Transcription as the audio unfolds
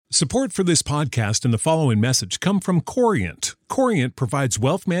Support for this podcast and the following message come from Corient. Corient provides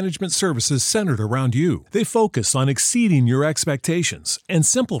wealth management services centered around you. They focus on exceeding your expectations and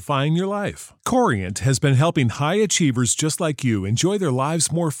simplifying your life. Corient has been helping high achievers just like you enjoy their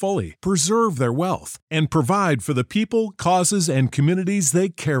lives more fully, preserve their wealth, and provide for the people, causes, and communities they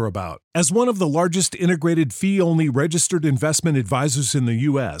care about. As one of the largest integrated fee-only registered investment advisors in the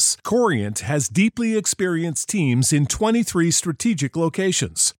U.S., Corient has deeply experienced teams in 23 strategic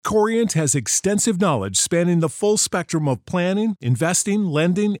locations. Corient has extensive knowledge spanning the full spectrum of planning, investing,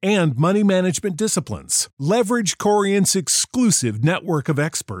 lending, and money management disciplines. Leverage Corient's exclusive network of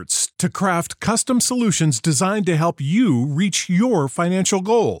experts to craft custom solutions designed to help you reach your financial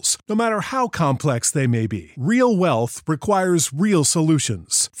goals, no matter how complex they may be. Real wealth requires real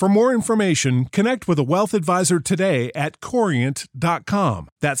solutions. For more information, connect with a wealth advisor today at Corient.com.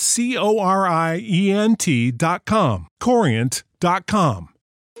 That's Corient.com. Corient.com.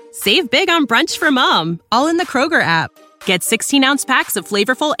 Save big on brunch for mom, all in the Kroger app. Get 16-ounce packs of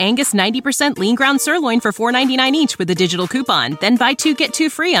flavorful Angus 90% lean ground sirloin for $4.99 each with a digital coupon. Then buy 2, get 2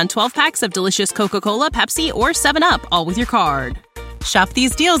 free on 12 packs of delicious Coca-Cola, Pepsi, or 7-Up, all with your card. Shop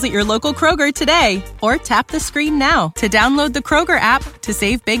these deals at your local Kroger today, or tap the screen now to download the Kroger app to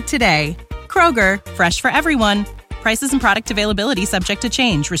save big today. Kroger, fresh for everyone. Prices and product availability subject to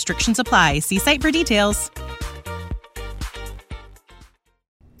change. Restrictions apply. See site for details.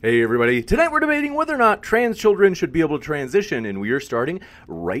 Hey everybody, tonight we're debating whether or not trans children should be able to transition, and we are starting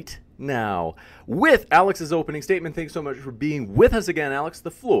right now with Alex's opening statement. Thanks so much for being with us again, Alex. The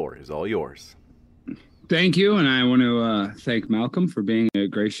floor is all yours. Thank you, and I want to thank Malcolm for being a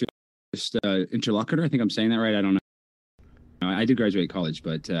gracious interlocutor. I think I'm saying that right. I don't know. I did graduate college,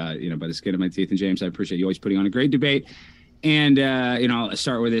 but by the skin of my teeth. And James, I appreciate you always putting on a great debate. And, I'll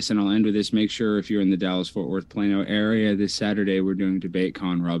start with this and I'll end with this. Make sure if you're in the Dallas-Fort Worth, Plano area this Saturday, we're doing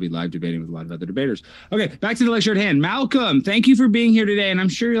DebateCon where I'll be live debating with a lot of other debaters. Okay, back to the lecture at hand. Malcolm, thank you for being here today. And I'm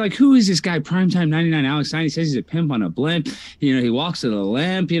sure you're like, who is this guy, Primetime 99 Alex 9? He says he's a pimp on a blimp. He walks with a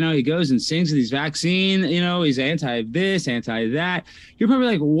limp. He goes and sings with these vaccine. He's anti-this, anti-that. You're probably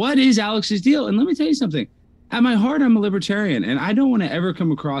like, what is Alex's deal? And let me tell you something. At my heart, I'm a libertarian, and I don't want to ever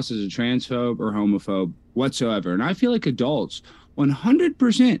come across as a transphobe or homophobe whatsoever. And I feel like adults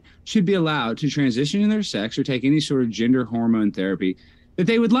 100% should be allowed to transition in their sex or take any sort of gender hormone therapy that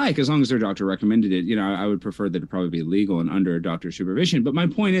they would like, as long as their doctor recommended it. I would prefer that it probably be legal and under a doctor's supervision. But my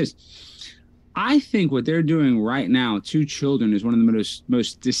point is, I think what they're doing right now to children is one of the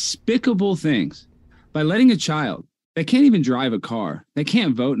most despicable things. By letting a child that can't even drive a car, that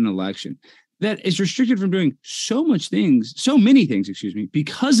can't vote in an election, that is restricted from doing so many things,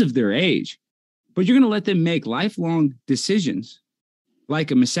 because of their age. But you're going to let them make lifelong decisions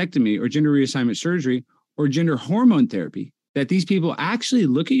like a mastectomy or gender reassignment surgery or gender hormone therapy that these people actually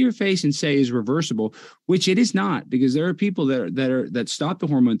look at your face and say is reversible, which it is not, because there are people that stop the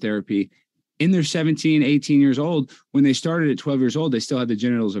hormone therapy in their 17, 18 years old. When they started at 12 years old, they still had the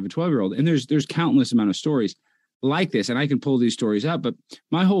genitals of a 12-year-old. And there's countless amount of stories like this, and I can pull these stories up. But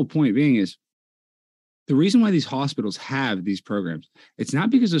my whole point being is, the reason why these hospitals have these programs, it's not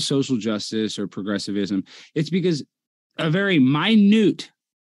because of social justice or progressivism. It's because a very minute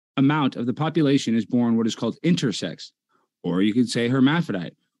amount of the population is born what is called intersex, or you could say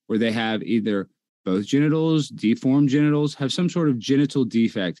hermaphrodite, where they have either both genitals, deformed genitals, have some sort of genital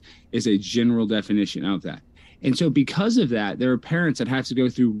defect is a general definition of that. And so because of that, there are parents that have to go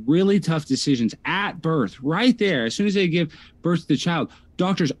through really tough decisions at birth, right there. As soon as they give birth to the child,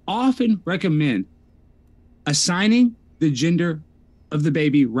 doctors often recommend assigning the gender of the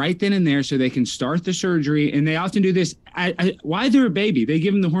baby right then and there so they can start the surgery. And they often do this while they're a baby. They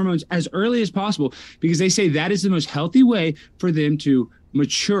give them the hormones as early as possible because they say that is the most healthy way for them to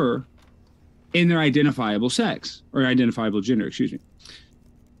mature in their identifiable sex or identifiable gender,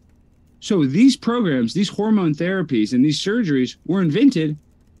 So these programs, these hormone therapies and these surgeries were invented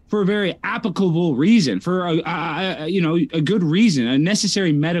for a very applicable reason, for a good reason, a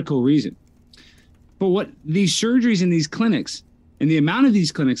necessary medical reason. But what these surgeries in these clinics and the amount of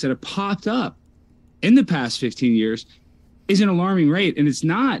these clinics that have popped up in the past 15 years is an alarming rate. And it's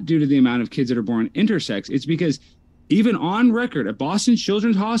not due to the amount of kids that are born intersex. It's because even on record at Boston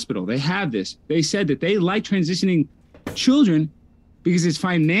Children's Hospital, they have this. They said that they like transitioning children because it's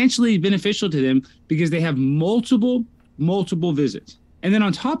financially beneficial to them because they have multiple visits. And then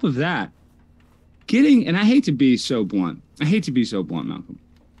on top of that, and I hate to be so blunt, Malcolm.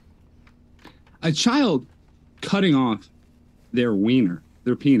 A child cutting off their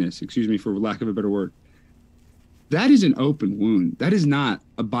penis, for lack of a better word, that is an open wound. That is not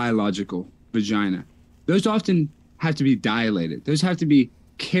a biological vagina. Those often have to be dilated. Those have to be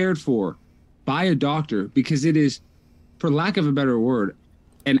cared for by a doctor because it is, for lack of a better word,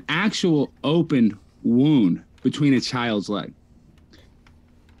 an actual open wound between a child's leg.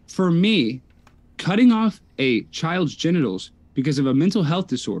 For me, cutting off a child's genitals because of a mental health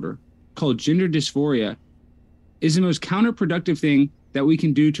disorder called gender dysphoria is the most counterproductive thing that we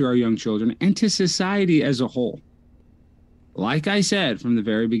can do to our young children and to society as a whole. Like I said from the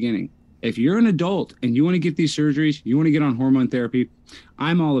very beginning, if you're an adult and you want to get these surgeries, you want to get on hormone therapy,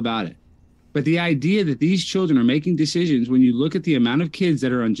 I'm all about it. But the idea that these children are making decisions, when you look at the amount of kids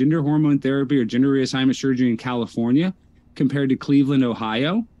that are on gender hormone therapy or gender reassignment surgery in California compared to Cleveland,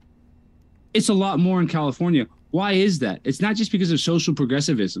 Ohio, it's a lot more in California. Why is that? It's not just because of social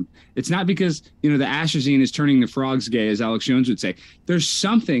progressivism. It's not because, the Ashrazine is turning the frogs gay, as Alex Jones would say. There's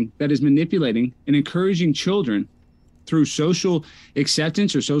something that is manipulating and encouraging children through social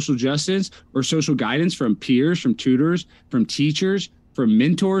acceptance or social justice or social guidance from peers, from tutors, from teachers, from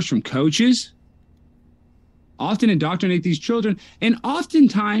mentors, from coaches. Often indoctrinate these children, and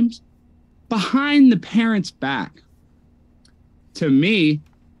oftentimes behind the parents' back. To me,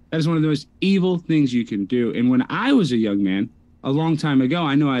 that is one of the most evil things you can do. And when I was a young man, a long time ago,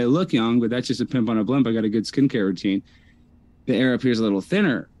 I know I look young, but that's just a pimp on a blimp. I got a good skincare routine. The hair appears a little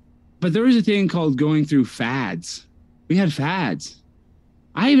thinner. But there was a thing called going through fads. We had fads.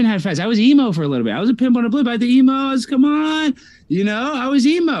 I even had fads. I was emo for a little bit. I was a pimp on a blimp. I had the emos. Come on. I was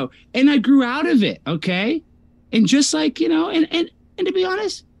emo. And I grew out of it, okay? And just like, and to be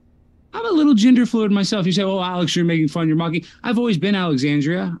honest, I'm a little gender fluid myself. You say, oh, Alex, you're making fun. You're mocking. I've always been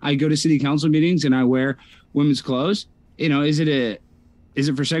Alexandria. I go to city council meetings and I wear women's clothes. Is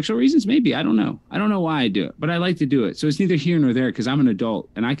it for sexual reasons? Maybe. I don't know. I don't know why I do it, but I like to do it. So it's neither here nor there because I'm an adult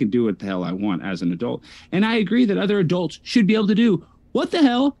and I can do what the hell I want as an adult. And I agree that other adults should be able to do what the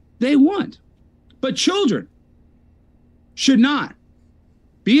hell they want. But children should not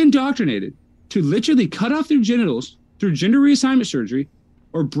be indoctrinated to literally cut off their genitals through gender reassignment surgery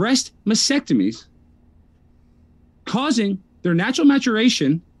or breast mastectomies, causing their natural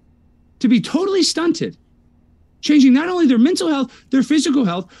maturation to be totally stunted, changing not only their mental health, their physical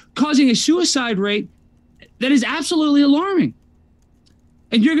health, causing a suicide rate that is absolutely alarming.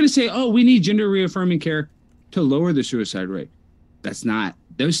 And you're going to say, oh, we need gender reaffirming care to lower the suicide rate. Those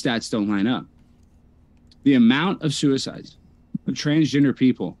stats don't line up. The amount of suicides of transgender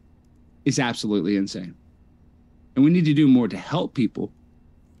people is absolutely insane. And we need to do more to help people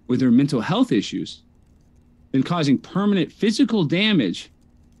with their mental health issues than causing permanent physical damage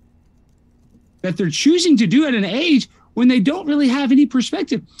that they're choosing to do at an age when they don't really have any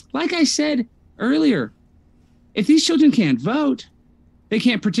perspective. Like I said earlier, if these children can't vote, they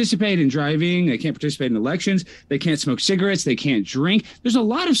can't participate in driving, they can't participate in elections, they can't smoke cigarettes, they can't drink. There's a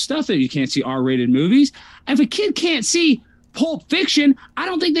lot of stuff that you can't see, R-rated movies. If a kid can't see Pulp Fiction, I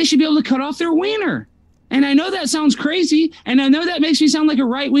don't think they should be able to cut off their wiener. And I know that sounds crazy, and I know that makes me sound like a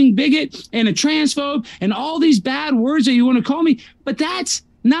right-wing bigot and a transphobe and all these bad words that you want to call me, but that's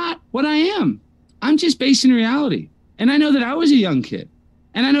not what I am. I'm just based in reality. And I know that I was a young kid.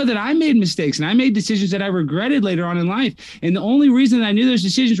 And I know that I made mistakes and I made decisions that I regretted later on in life. And the only reason that I knew those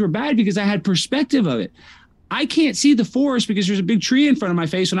decisions were bad because I had perspective of it. I can't see the forest because there's a big tree in front of my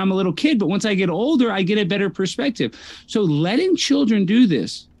face when I'm a little kid. But once I get older, I get a better perspective. So letting children do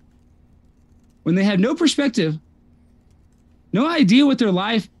this when they have no perspective, no idea what their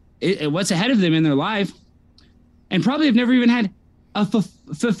life, what's ahead of them in their life, and probably have never even had a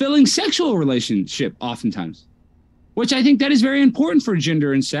fulfilling sexual relationship oftentimes, which I think that is very important for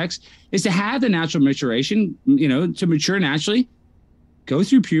gender and sex, is to have the natural maturation, to mature naturally, go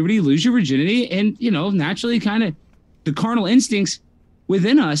through puberty, lose your virginity, and, naturally kind of the carnal instincts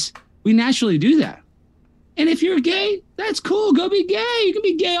within us, we naturally do that. And if you're gay, that's cool. Go be gay. You can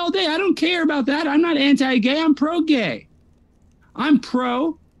be gay all day. I don't care about that. I'm not anti-gay. I'm pro-gay. I'm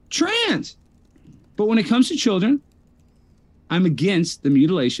pro-trans. But when it comes to children, I'm against the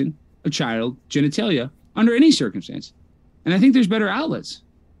mutilation of child genitalia under any circumstance. And I think there's better outlets.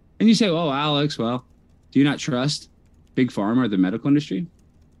 And you say, oh, Alex, well, do you not trust Big Pharma or the medical industry?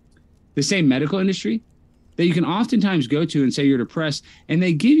 The same medical industry that you can oftentimes go to and say you're depressed, and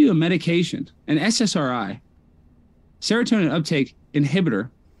they give you a medication, an SSRI, serotonin uptake inhibitor.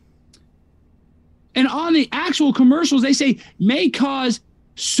 And on the actual commercials, they say may cause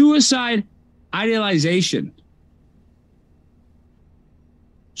suicide idealization.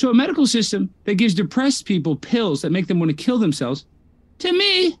 So a medical system that gives depressed people pills that make them want to kill themselves, to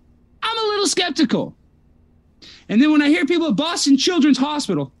me, I'm a little skeptical. And then when I hear people at Boston Children's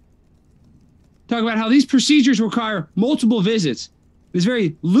Hospital talk about how these procedures require multiple visits, it's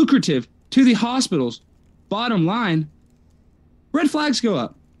very lucrative to the hospitals. Bottom line, red flags go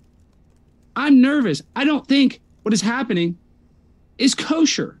up. I'm nervous. I don't think what is happening is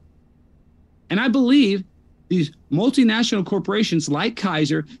kosher. And I believe these multinational corporations like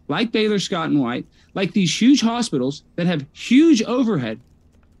Kaiser, like Baylor Scott and White, like these huge hospitals that have huge overhead,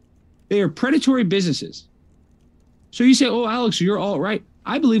 they are predatory businesses. So you say, oh, Alex, you're all right.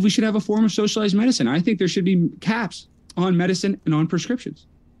 I believe we should have a form of socialized medicine. I think there should be caps on medicine and on prescriptions.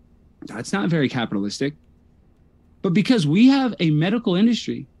 That's not very capitalistic. But because we have a medical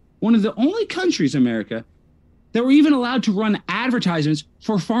industry, one of the only countries in America that were even allowed to run advertisements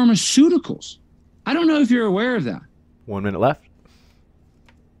for pharmaceuticals. I don't know if you're aware of that. 1 minute left.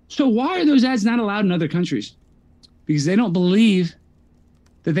 So why are those ads not allowed in other countries? Because they don't believe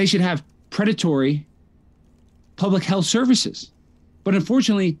that they should have predatory public health services. But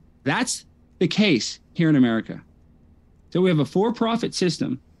unfortunately, that's the case here in America. So we have a for-profit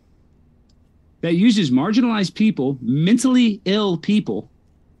system that uses marginalized people, mentally ill people,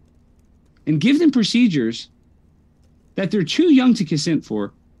 and give them procedures that they're too young to consent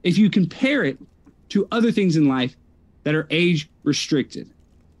for if you compare it to other things in life that are age restricted.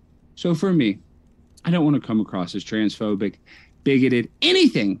 So for me, I don't want to come across as transphobic, bigoted,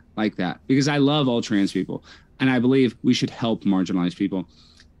 anything like that, because I love all trans people and I believe we should help marginalized people.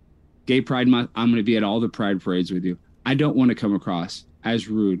 Gay Pride Month, I'm going to be at all the pride parades with you. I don't want to come across as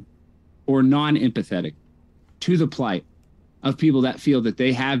rude or non-empathetic to the plight of people that feel that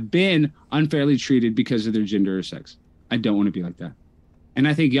they have been unfairly treated because of their gender or sex. I don't want to be like that. And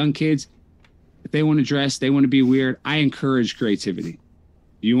I think young kids, if they want to dress, they want to be weird, I encourage creativity.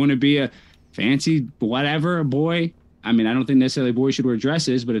 You want to be a fancy whatever, a boy? I mean, I don't think necessarily boys should wear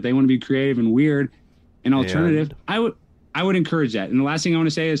dresses, but if they want to be creative and weird and alternative, I would encourage that. And the last thing I want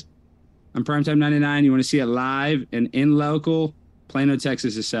to say is, on Primetime 99, you want to see it live and in local, Plano,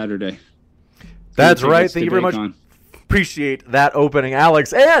 Texas is Saturday. That's right. Thank you very much. Appreciate that opening,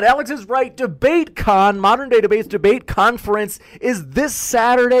 Alex. And Alex is right. DebateCon, Modern Day Debates Debate Conference, is this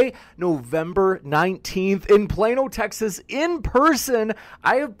Saturday, November 19th in Plano, Texas, in person.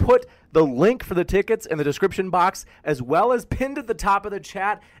 I have put the link for the tickets in the description box, as well as pinned at the top of the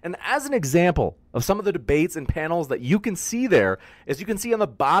chat. And as an example of some of the debates and panels that you can see there, as you can see on the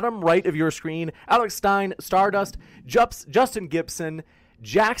bottom right of your screen, Alex Stein, Stardust, Justin Gibson,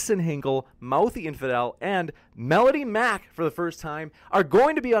 Jackson Hinkle, Mouthy Infidel, and Melody Mack for the first time are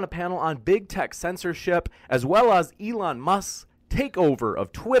going to be on a panel on big tech censorship, as well as Elon Musk's takeover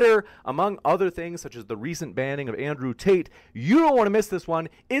of Twitter, among other things such as the recent banning of Andrew Tate. You don't want to miss this one.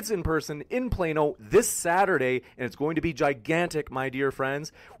 It's in person in Plano this Saturday, and it's going to be gigantic, my dear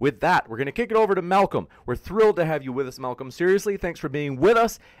friends. With that, we're going to kick it over to Malcolm. We're thrilled to have you with us, Malcolm. Seriously, thanks for being with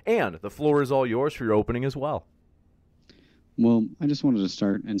us, and the floor is all yours for your opening as well. Well, I just wanted to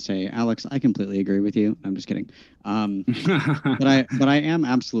start and say, Alex, I completely agree with you. I'm just kidding. But I am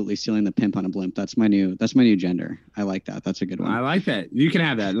absolutely stealing the pimp on a blimp. That's my new gender. I like that. That's a good one. I like that. You can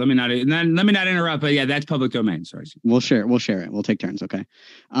have that. Let me not interrupt. But yeah, that's public domain. Sorry. We'll share it. We'll take turns. Okay.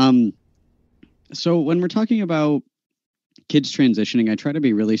 So when we're talking about kids transitioning, I try to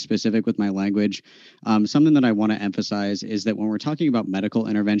be really specific with my language. Something that I want to emphasize is that when we're talking about medical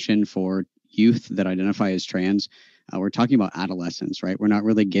intervention for youth that identify as trans, we're talking about adolescents, right? We're not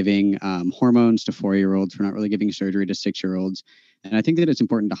really giving hormones to 4-year-olds. We're not really giving surgery to 6-year-olds. And I think that it's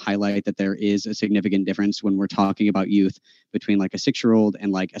important to highlight that there is a significant difference when we're talking about youth between like a 6-year-old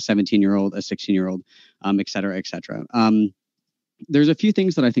and like a 17-year-old, a 16-year-old, et cetera, et cetera. There's a few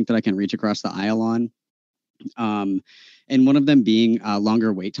things that I think that I can reach across the aisle on. And one of them being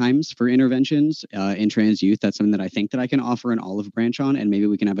longer wait times for interventions in trans youth. That's something that I think that I can offer an olive branch on, and maybe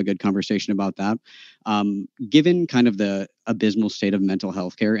we can have a good conversation about that. Given kind of the abysmal state of mental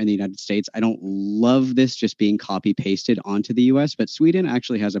health care in the United States, I don't love this just being copy pasted onto the US, but Sweden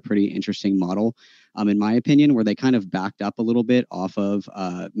actually has a pretty interesting model, in my opinion, where they kind of backed up a little bit off of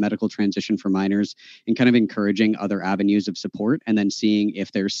medical transition for minors and kind of encouraging other avenues of support, and then seeing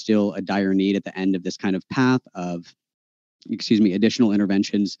if there's still a dire need at the end of this kind of path of additional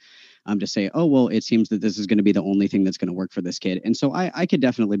interventions to say, oh, well, it seems that this is going to be the only thing that's going to work for this kid. And so I could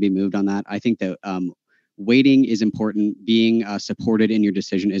definitely be moved on that. I think that waiting is important. Being supported in your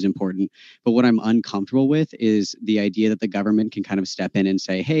decision is important. But what I'm uncomfortable with is the idea that the government can kind of step in and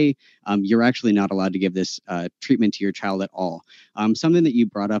say, hey, you're actually not allowed to give this treatment to your child at all. Something that you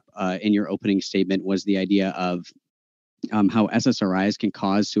brought up in your opening statement was the idea of how SSRIs can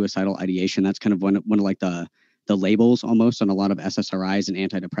cause suicidal ideation. That's kind of one of like the the labels almost on a lot of SSRIs and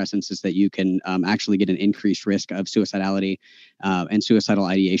antidepressants is that you can actually get an increased risk of suicidality and suicidal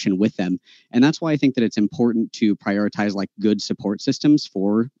ideation with them. And that's why I think that it's important to prioritize like good support systems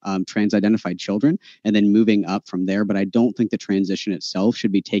for trans-identified children and then moving up from there. But I don't think the transition itself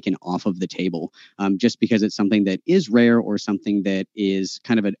should be taken off of the table just because it's something that is rare or something that is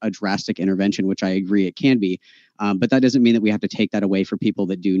kind of a drastic intervention, which I agree it can be. But that doesn't mean that we have to take that away for people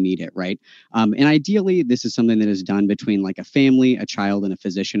that do need it, right? And ideally, this is something that is done between like a family, a child, and a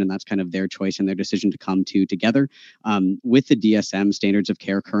physician, and that's kind of their choice and their decision to come to together. With the DSM standards of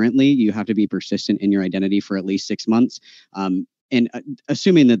care currently, you have to be persistent in your identity for at least 6 months. And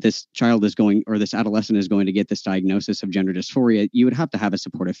assuming that this child is going, or this adolescent is going to get this diagnosis of gender dysphoria, you would have to have a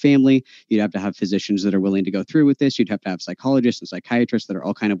supportive family. You'd have to have physicians that are willing to go through with this. You'd have to have psychologists and psychiatrists that are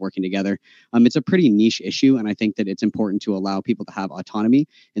all kind of working together. It's a pretty niche issue, and I think that it's important to allow people to have autonomy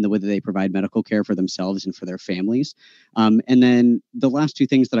in the way that they provide medical care for themselves and for their families. And then the last two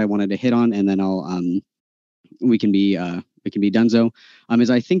things that I wanted to hit on, and then we can be donezo, is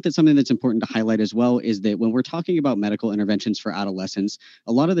I think that something that's important to highlight as well is that when we're talking about medical interventions for adolescents,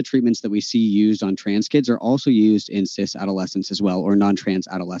 a lot of the treatments that we see used on trans kids are also used in cis adolescents as well, or non-trans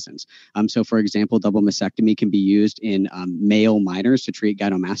adolescents. So for example, double mastectomy can be used in male minors to treat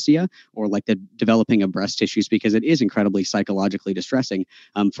gynecomastia or like the developing of breast tissues, because it is incredibly psychologically distressing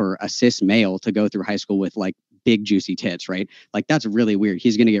for a cis male to go through high school with like big juicy tits, right? Like that's really weird.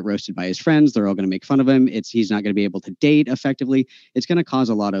 He's going to get roasted by his friends. They're all going to make fun of him. He's not going to be able to date effectively. It's going to cause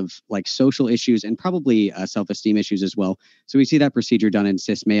a lot of like social issues and probably self-esteem issues as well. So we see that procedure done in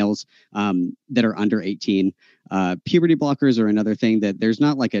cis males that are under 18. Puberty blockers are another thing that there's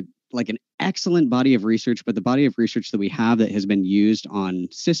not like an excellent body of research, but the body of research that we have that has been used on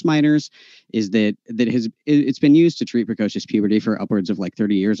cis minors is it's been used to treat precocious puberty for upwards of like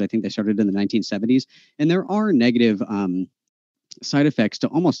 30 years. I think they started in the 1970s, and there are negative side effects to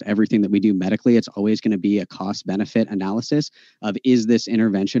almost everything that we do medically. It's always going to be a cost benefit analysis of, is this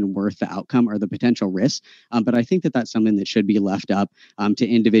intervention worth the outcome or the potential risks? But I think that that's something that should be left up to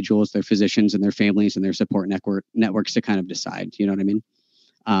individuals, their physicians and their families and their support networks to kind of decide, you know what I mean?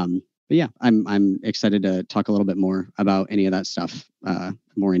 But yeah, I'm excited to talk a little bit more about any of that stuff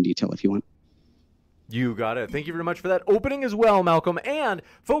more in detail if you want. You got it. Thank you very much for that opening as well, Malcolm. And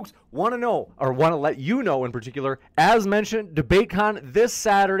folks, want to let you know in particular, as mentioned, DebateCon this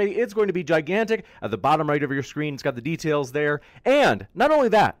Saturday. It's going to be gigantic. At the bottom right of your screen, it's got the details there. And not only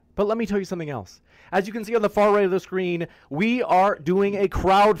that, but let me tell you something else. As you can see on the far right of the screen, we are doing a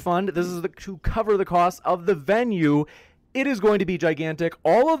crowdfund. This is to cover the cost of the venue. It is going to be gigantic.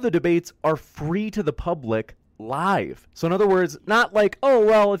 All of the debates are free to the public live. So in other words, not like, oh,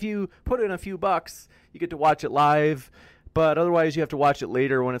 well, if you put in a few bucks, you get to watch it live, but otherwise you have to watch it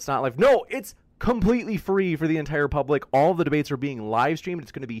later when it's not live. No, it's completely free for the entire public. All of the debates are being live streamed.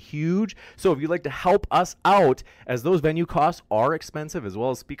 It's going to be huge. So if you'd like to help us out, as those venue costs are expensive as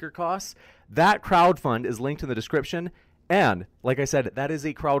well as speaker costs, that crowdfund is linked in the description. And like I said, that is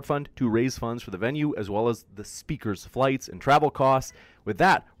a crowdfund to raise funds for the venue as well as the speakers' flights and travel costs. With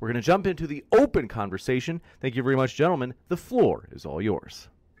that, we're going to jump into the open conversation. Thank you very much, gentlemen. The floor is all yours.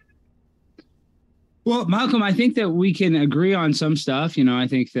 Well, Malcolm, I think that we can agree on some stuff. You know, I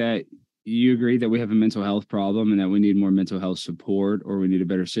think that you agree that we have a mental health problem and that we need more mental health support, or we need a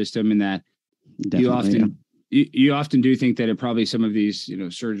better system, and that you often do think that it probably some of these,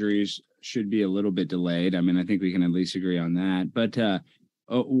 surgeries should be a little bit delayed. I mean, I think we can at least agree on that. But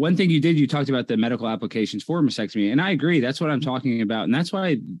one thing you talked about the medical applications for mastectomy, and I agree. That's what I'm talking about. And that's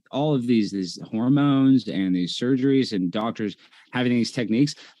why all of these hormones and these surgeries and doctors having these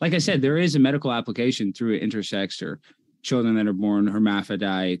techniques, like I said, there is a medical application through intersex or children that are born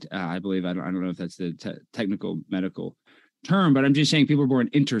hermaphrodite. I believe, I don't know if that's the technical medical term, but I'm just saying people are born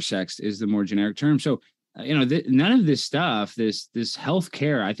intersexed is the more generic term. So, none of this stuff, this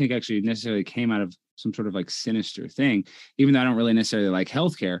healthcare, I think actually necessarily came out of some sort of like sinister thing, even though I don't really necessarily like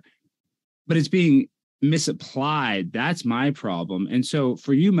healthcare, but it's being misapplied. That's my problem. And so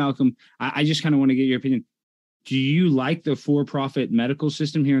for you, Malcolm, I just kind of want to get your opinion. Do you like the for-profit medical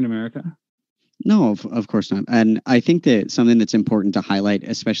system here in America? No, of course not. And I think that something that's important to highlight,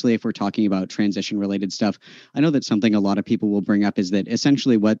 especially if we're talking about transition-related stuff, I know that something a lot of people will bring up is that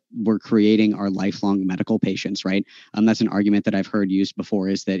essentially what we're creating are lifelong medical patients, right? That's an argument that I've heard used before,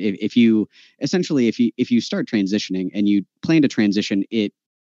 is that if you start transitioning and you plan to transition,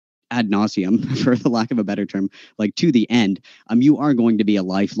 ad nauseum, for the lack of a better term, like to the end, you are going to be a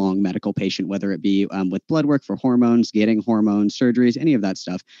lifelong medical patient, whether it be with blood work for hormones, getting hormones, surgeries, any of that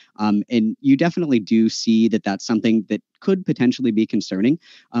stuff. And you definitely do see that that's something that could potentially be concerning.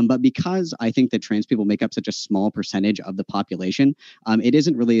 But because I think that trans people make up such a small percentage of the population, it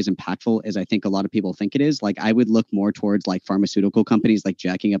isn't really as impactful as I think a lot of people think it is. Like, I would look more towards like pharmaceutical companies like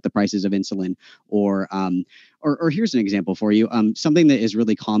jacking up the prices of insulin, or here's an example for you. Something that is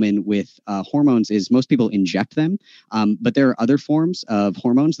really common with hormones is most people inject them, but there are other forms of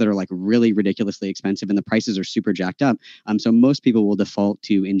hormones that are like really ridiculously expensive, and the prices are super jacked up. So most people will default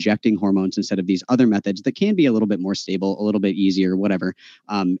to injecting hormones instead of these other methods that can be a little bit more stable, a little bit easier, whatever.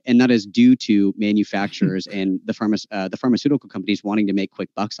 And that is due to manufacturers and the pharmaceutical companies wanting to make quick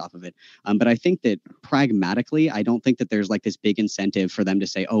bucks off of it. But I think that pragmatically, I don't think that there's like this big incentive for them to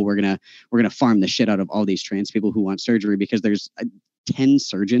say, oh, we're gonna farm the shit out of all these trans people who want surgery, because there's 10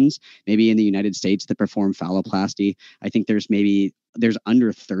 surgeons maybe in the United States that perform phalloplasty. I think there's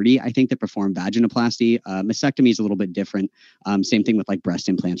under 30, I think, that perform vaginoplasty. Mastectomy is a little bit different. Same thing with like breast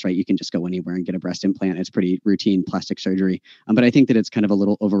implants, right? You can just go anywhere and get a breast implant. It's pretty routine plastic surgery. But I think that it's kind of a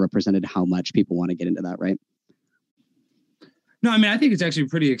little overrepresented how much people want to get into that, right? No, I mean, I think it's actually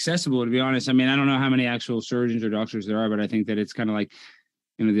pretty accessible, to be honest. I mean, I don't know how many actual surgeons or doctors there are, but I think that it's kind of like,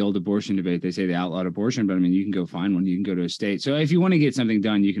 the old abortion debate. They say they outlawed abortion, but I mean, you can go find one. You can go to a state. So if you want to get something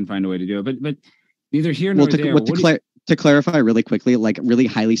done, you can find a way to do it. But neither here nor there. To clarify really quickly, like really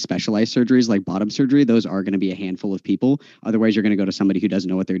highly specialized surgeries like bottom surgery, those are going to be a handful of people. Otherwise, you're going to go to somebody who doesn't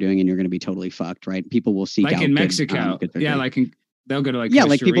know what they're doing, and you're going to be totally fucked, right? People will seek out. Like in Mexico. They'll go to like Costa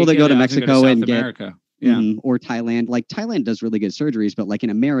like people Rica, that go to Mexico and get America. Yeah. Or Thailand. Like Thailand does really good surgeries, but like in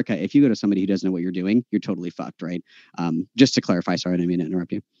America, if you go to somebody who doesn't know what you're doing, you're totally fucked, right? Just to clarify, sorry, I didn't mean to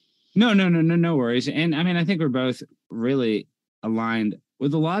interrupt you. No worries. And I mean, I think we're both really aligned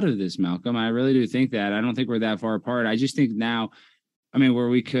with a lot of this, Malcolm. I really do think that. I don't think we're that far apart. I just think now, I mean, where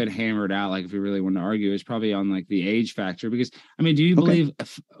we could hammer it out, like if we really want to argue, is probably on like the age factor. Because I mean, do you believe?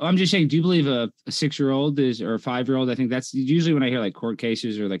 I'm just saying, do you believe a 6-year-old or a 5-year-old? I think that's usually when I hear like court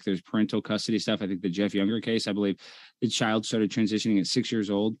cases or like there's parental custody stuff. I think the Jeff Younger case, I believe the child started transitioning at 6 years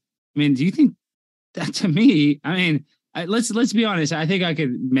old. I mean, do you think that? To me, I mean, let's be honest. I think I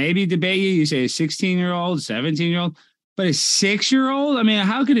could maybe debate you. You say a 16-year-old, 17-year-old. But a 6-year-old? I mean,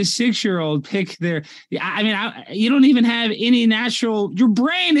 how could a 6-year-old pick their? I mean, you don't even have any natural. Your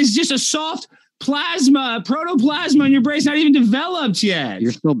brain is just a soft protoplasma in your brain's not even developed yet.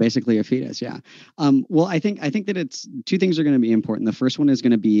 You're still basically a fetus, yeah. Well, I think that it's two things are going to be important. The first one is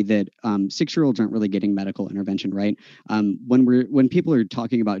going to be that 6-year-olds aren't really getting medical intervention, right? When people are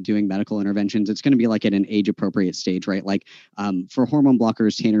talking about doing medical interventions, it's going to be like at an age appropriate stage, right? Like for hormone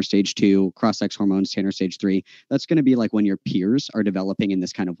blockers, Tanner stage 2, cross-sex hormones, Tanner stage 3. That's going to be like when your peers are developing in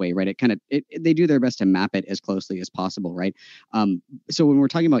this kind of way, right? They do their best to map it as closely as possible, right? So when we're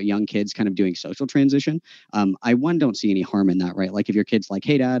talking about young kids kind of doing social transition, I don't see any harm in that, right? Like if your kid's like,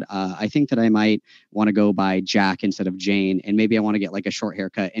 hey dad, I think that I might want to go by Jack instead of Jane, and maybe I want to get like a short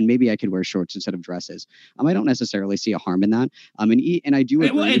haircut, and maybe I could wear shorts instead of dresses. I don't necessarily see a harm in that. And I do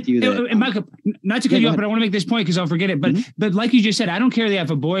agree with you that Michael, not to cut you off, but I want to make this point because I'll forget it. But like you just said, I don't care if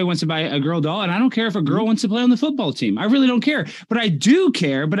a boy wants to buy a girl doll, and I don't care if a girl wants to play on the football team. I really don't care. But I do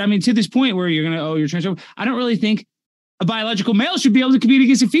care. But I mean, to this point where you're transgender, I don't really think a biological male should be able to compete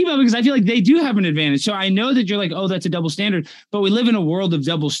against a female, because I feel like they do have an advantage. So I know that you're like, oh, that's a double standard, but we live in a world of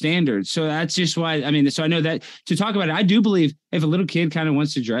double standards. So that's just why, I mean, so I know that to talk about it, I do believe if a little kid kind of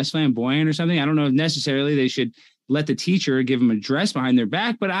wants to dress flamboyant or something, I don't know if necessarily they should let the teacher give them a dress behind their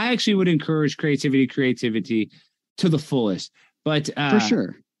back, but I actually would encourage creativity to the fullest. But for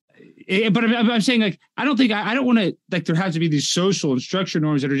sure. But I'm saying, like, I don't want to, like, there has to be these social and structure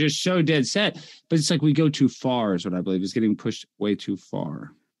norms that are just so dead set, but it's like we go too far is what I believe. It's getting pushed way too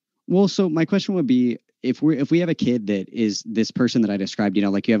far. Well, so my question would be, if we have a kid that is this person that I described,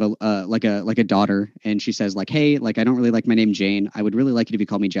 like you have a daughter, and she says like, hey, like, I don't really like my name Jane. I would really like it if you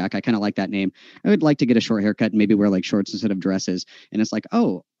call me Jack. I kind of like that name. I would like to get a short haircut and maybe wear like shorts instead of dresses. And it's like,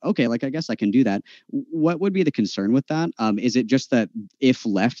 oh, okay, like I guess I can do that. What would be the concern with that? Is it just that if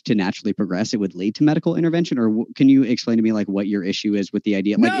left to naturally progress, it would lead to medical intervention? Or can you explain to me like what your issue is with the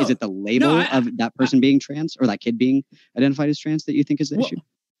idea? Like, is it the label of that person being trans or that kid being identified as trans that you think is the issue?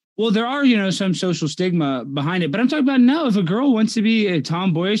 Well, there are, some social stigma behind it, but I'm talking about now, if a girl wants to be a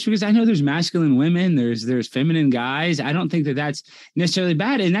tomboyish, because I know there's masculine women, there's feminine guys. I don't think that that's necessarily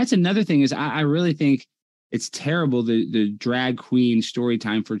bad. And that's another thing is I really think it's terrible, the drag queen story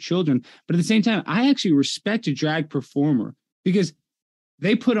time for children. But at the same time, I actually respect a drag performer, because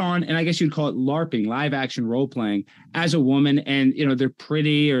they put on, and I guess you'd call it LARPing, live action role playing as a woman. And, they're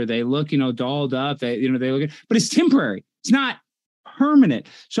pretty, or they look, dolled up, they look, but it's temporary. It's not permanent.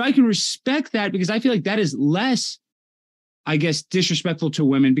 So I can respect that, because I feel like that is less, I guess, disrespectful to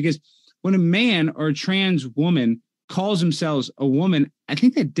women, because when a man or a trans woman calls themselves a woman, I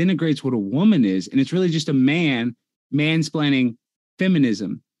think that denigrates what a woman is. And it's really just a man mansplaining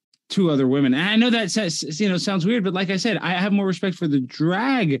feminism to other women. And I know that sounds weird, but like I said, I have more respect for the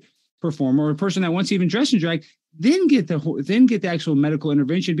drag performer or a person that wants to even dress in drag, then get the actual medical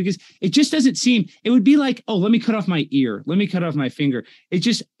intervention, because it just doesn't seem, it would be like, oh, let me cut off my ear, let me cut off my finger. It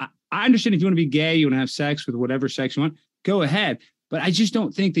just, I understand if you want to be gay, you want to have sex with whatever sex you want, go ahead. But I just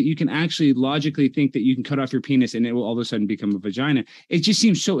don't think that you can actually logically think that you can cut off your penis and it will all of a sudden become a vagina. It just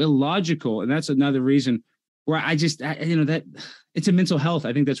seems so illogical. And that's another reason where that it's a mental health.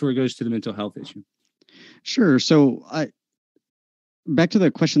 I think that's where it goes to the mental health issue. Sure. So back to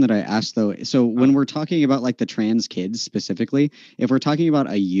the question that I asked, though. So when we're talking about like the trans kids specifically, if we're talking about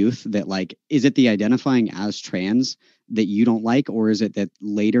a youth that like, is it the identifying as trans that you don't like, or is it that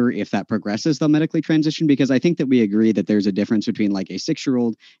later, if that progresses, they'll medically transition? Because I think that we agree that there's a difference between like a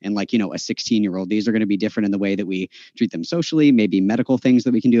 6-year-old and like, a 16-year-old. These are going to be different in the way that we treat them socially, maybe medical things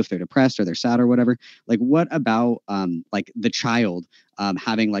that we can do if they're depressed or they're sad or whatever. Like, what about like the child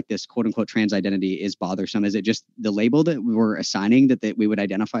having like this quote unquote trans identity is bothersome? Is it just the label that we're assigning that we would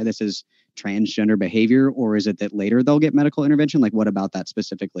identify this as transgender behavior, or is it that later they'll get medical intervention? Like, what about that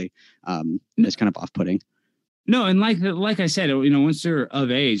specifically is kind of off-putting? No, and like I said, once they're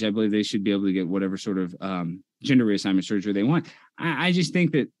of age, I believe they should be able to get whatever sort of gender reassignment surgery they want. I just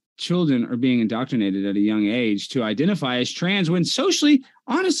think that children are being indoctrinated at a young age to identify as trans, when socially,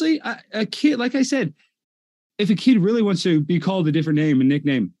 honestly, a kid, like I said, if a kid really wants to be called a different name and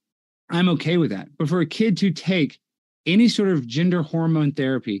nickname, I'm okay with that. But for a kid to take any sort of gender hormone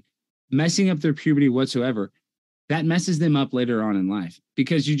therapy, messing up their puberty whatsoever, that messes them up later on in life,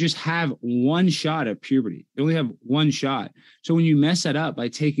 because you just have one shot at puberty. You only have one shot. So when you mess that up by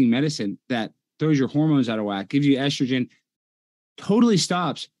taking medicine that throws your hormones out of whack, gives you estrogen, totally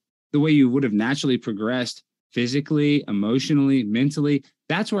stops the way you would have naturally progressed physically, emotionally, mentally,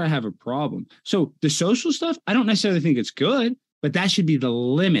 that's where I have a problem. So the social stuff, I don't necessarily think it's good, but that should be the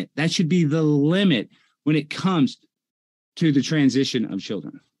limit. That should be the limit when it comes to the transition of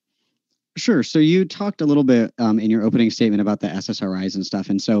children. Sure. So you talked a little bit in your opening statement about the SSRIs and stuff.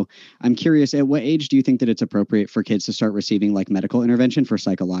 And so I'm curious, at what age do you think that it's appropriate for kids to start receiving like medical intervention for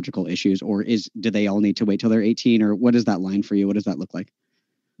psychological issues? Or do they all need to wait till they're 18? Or what is that line for you? What does that look like?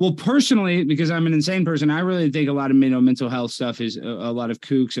 Well, personally, because I'm an insane person, I really think a lot of mental health stuff is a lot of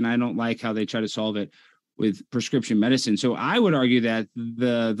kooks, and I don't like how they try to solve it with prescription medicine. So I would argue that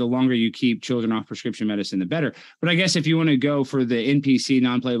the longer you keep children off prescription medicine, the better. But I guess if you want to go for the NPC,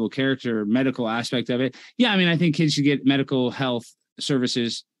 non-playable character, medical aspect of it, yeah, I mean, I think kids should get medical health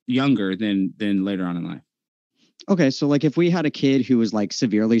services younger than later on in life. Okay, so like if we had a kid who was like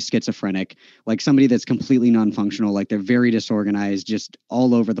severely schizophrenic, like somebody that's completely non-functional, like they're very disorganized, just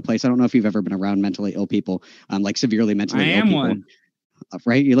all over the place. I don't know if you've ever been around mentally ill people, like severely mentally ill people. I am one.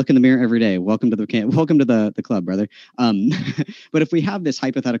 Right? You look in the mirror every day. Welcome to the club, brother. But if we have this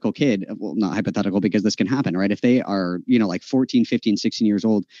hypothetical kid, well, not hypothetical because this can happen, right? If they are, like 14, 15, 16 years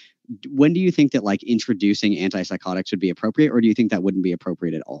old, when do you think that like introducing antipsychotics would be appropriate, or do you think that wouldn't be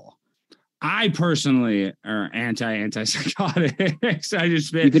appropriate at all? I personally are antipsychotics. I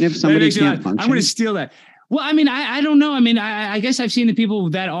just even if somebody can't function, I'm going to steal that. Well, I mean, I don't know. I mean, I guess I've seen the people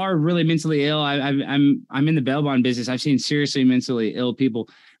that are really mentally ill. I'm in the bail bond business. I've seen seriously mentally ill people,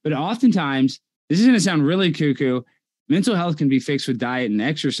 but oftentimes this is going to sound really cuckoo. Mental health can be fixed with diet and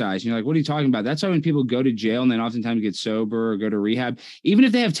exercise. You're like, what are you talking about? That's why when people go to jail and then oftentimes get sober or go to rehab, even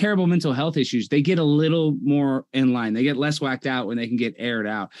if they have terrible mental health issues, they get a little more in line. They get less whacked out when they can get aired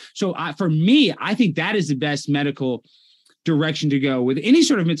out. So for me, I think that is the best medical direction to go with any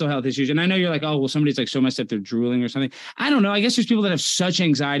sort of mental health issues. And I know you're like, oh, well, somebody's like so messed up they're drooling or something. I don't know. I guess there's people that have such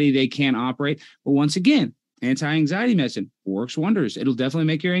anxiety they can't operate. But once again, anti-anxiety medicine works wonders. It'll definitely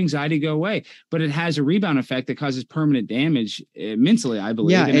make your anxiety go away, but it has a rebound effect that causes permanent damage mentally, I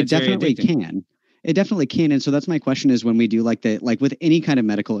believe. Yeah, it definitely can. It definitely can. And so that's my question is when we do like with any kind of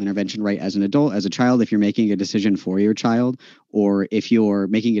medical intervention, right? As an adult, as a child, if you're making a decision for your child, or if you're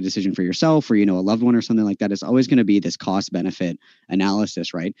making a decision for yourself or, a loved one or something like that, it's always going to be this cost benefit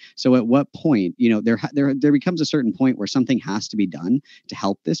analysis, right? So at what point, there becomes a certain point where something has to be done to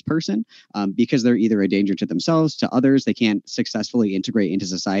help this person because they're either a danger to themselves, to others. They can't successfully integrate into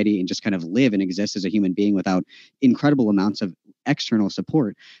society and just kind of live and exist as a human being without incredible amounts of external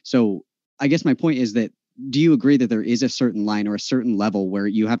support. So I guess my point is that do you agree that there is a certain line or a certain level where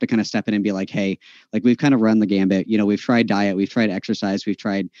you have to kind of step in and be like, hey, like we've kind of run the gambit, we've tried diet, we've tried exercise, we've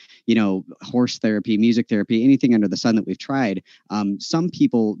tried, horse therapy, music therapy, anything under the sun that we've tried. Some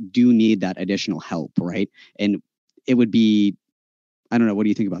people do need that additional help, right? And it would be, I don't know, what do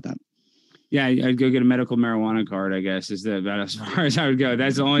you think about that? Yeah, I'd go get a medical marijuana card, I guess, is about as far as I would go.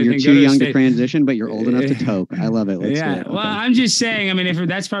 That's the only You're thing. You're too young to transition, but you're old enough to toke. I love it. Let's do it. Okay. Well, I'm just saying, I mean, if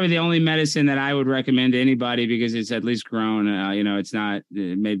that's probably the only medicine that I would recommend to anybody because it's at least grown. It's not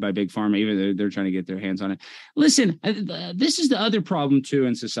made by Big Pharma, even though they're trying to get their hands on it. Listen, this is the other problem, too,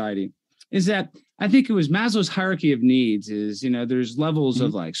 in society, is that I think it was Maslow's hierarchy of needs is, there's levels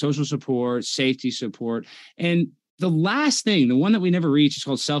of like social support, safety support, and the last thing, the one that we never reach, is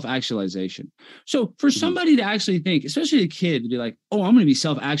called self-actualization. So for somebody to actually think, especially a kid, to be like, oh, I'm going to be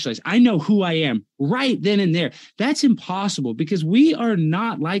self-actualized. I know who I am right then and there. That's impossible because we are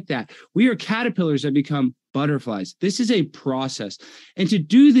not like that. We are caterpillars that become butterflies. This is a process. And to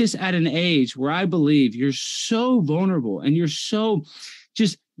do this at an age where I believe you're so vulnerable and you're so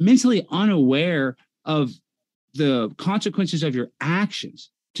just mentally unaware of the consequences of your actions,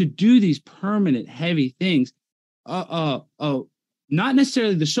 to do these permanent, heavy things, not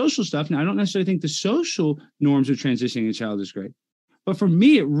necessarily the social stuff. Now, I don't necessarily think the social norms of transitioning a child is great. But for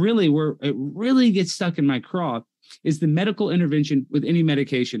me, it really gets stuck in my craw is the medical intervention with any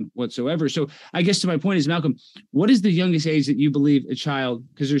medication whatsoever. So I guess to my point is, Malcolm, what is the youngest age that you believe a child,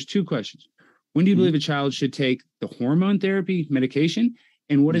 because there's two questions. When do you believe a child should take the hormone therapy medication?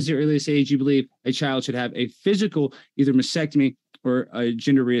 And what is the earliest age you believe a child should have a physical, either mastectomy or a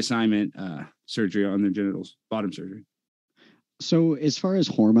gender reassignment surgery on their genitals, bottom surgery? So as far as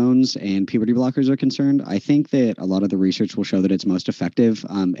hormones and puberty blockers are concerned, I think that a lot of the research will show that it's most effective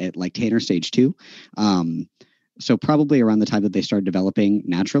at like Tanner stage 2. So probably around the time that they start developing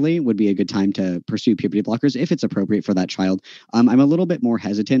naturally would be a good time to pursue puberty blockers if it's appropriate for that child. I'm a little bit more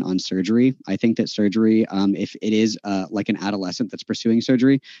hesitant on surgery. I think that surgery, if it is like an adolescent that's pursuing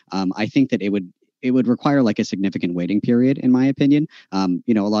surgery, I think that it would require like a significant waiting period, in my opinion. A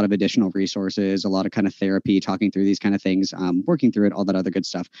lot of additional resources, a lot of kind of therapy, talking through these kind of things, working through it, all that other good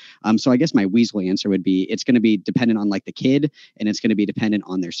stuff. So I guess my weasel answer would be it's going to be dependent on like the kid, and it's going to be dependent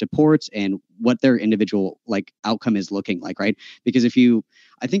on their supports and what their individual like outcome is looking like, right? Because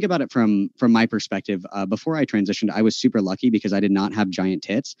I think about it from my perspective, before I transitioned, I was super lucky because I did not have giant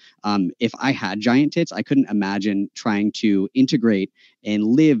tits. If I had giant tits, I couldn't imagine trying to integrate and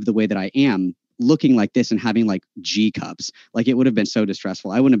live the way that I am looking like this and having like G cups. Like it would have been so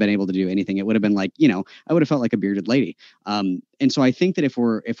distressful. I wouldn't have been able to do anything. It would have been like, I would have felt like a bearded lady. And so I think that if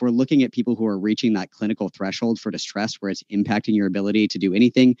we're looking at people who are reaching that clinical threshold for distress where it's impacting your ability to do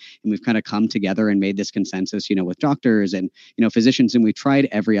anything, and we've kind of come together and made this consensus, with doctors and, physicians, and we've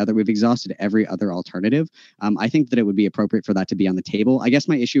exhausted every other alternative. I think that it would be appropriate for that to be on the table. I guess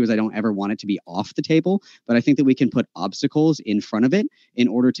my issue is I don't ever want it to be off the table, but I think that we can put obstacles in front of it in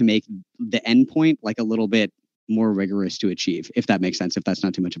order to make the end point like a little bit more rigorous to achieve, if that makes sense, if that's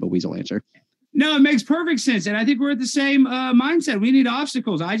not too much of a weasel answer. No, it makes perfect sense. And I think we're at the same mindset. We need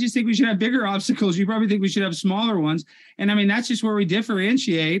obstacles. I just think we should have bigger obstacles. You probably think we should have smaller ones. And I mean, that's just where we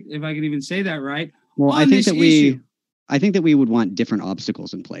differentiate, if I can even say that right. Well, I think that we would want different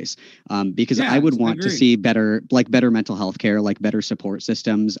obstacles in place, because I would want to see better mental health care, like better support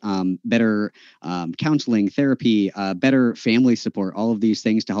systems, better counseling, therapy, better family support, all of these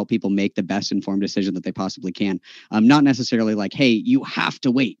things to help people make the best informed decision that they possibly can. Not necessarily like, hey, you have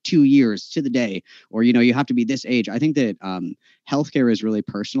to wait 2 years to the day, or, you have to be this age. I think that healthcare is really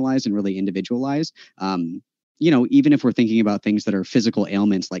personalized and really individualized. Even if we're thinking about things that are physical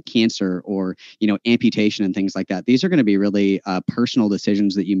ailments like cancer or, amputation and things like that, these are going to be really personal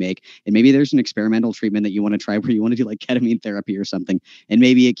decisions that you make. And maybe there's an experimental treatment that you want to try where you want to do like ketamine therapy or something, and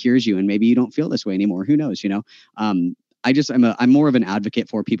maybe it cures you and maybe you don't feel this way anymore. Who knows, I'm more of an advocate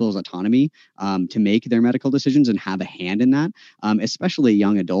for people's autonomy to make their medical decisions and have a hand in that, especially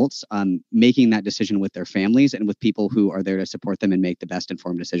young adults, making that decision with their families and with people who are there to support them and make the best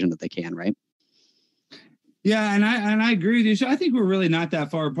informed decision that they can, right? Yeah, and I agree with you. So I think we're really not that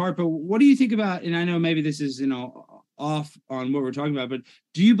far apart. But what do you think about? And I know maybe this is off on what we're talking about, but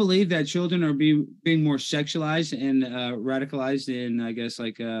do you believe that children are being more sexualized and radicalized in, I guess,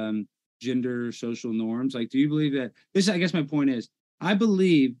 like gender social norms? Like, do you believe that? This, I guess, my point is, I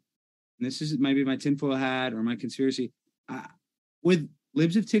believe, and this is maybe my tinfoil hat or my conspiracy. With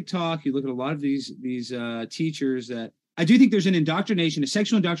Libs of TikTok, you look at a lot of these teachers that. I do think there's an indoctrination, a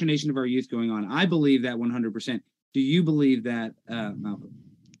sexual indoctrination of our youth going on. I believe that 100%. Do you believe that, Malcolm?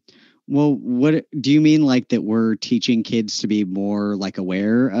 Well, what do you mean, like that we're teaching kids to be more like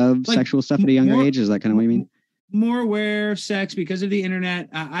aware of Like, sexual stuff at a younger age? Is that kind of what you mean? More aware of sex because of the internet.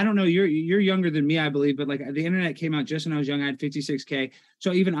 I don't know. You're younger than me, I believe, but like the internet came out just when I was young. I had 56K.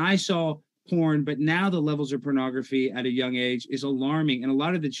 So even I saw porn, but now the levels of pornography at a young age is alarming. And a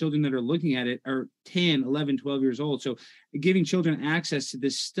lot of the children that are looking at it are 10, 11, 12 years old. So giving children access to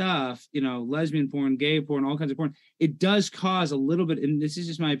this stuff, lesbian porn, gay porn, all kinds of porn, it does cause a little bit, and this is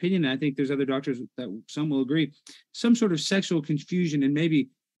just my opinion, and I think there's other doctors that some will agree, some sort of sexual confusion and maybe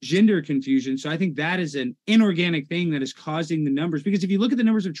gender confusion. So I think that is an inorganic thing that is causing the numbers. Because if you look at the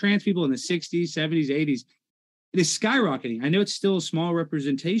numbers of trans people in the 60s, 70s, 80s, it is skyrocketing. I know it's still a small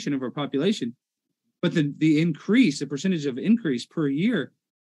representation of our population, but the increase, the percentage of increase per year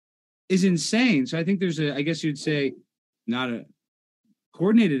is insane. So I think there's I guess you'd say, not a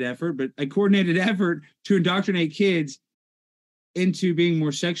coordinated effort, but a coordinated effort to indoctrinate kids into being more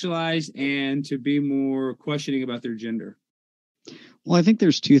sexualized and to be more questioning about their gender. Well, I think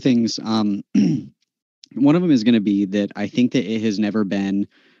there's two things. One of them is going to be that I think that it has never been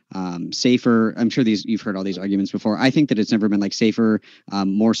safer. I'm sure you've heard all these arguments before. I think that it's never been like safer,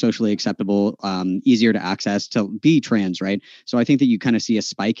 more socially acceptable, easier to access to be trans, right? So I think that you kind of see a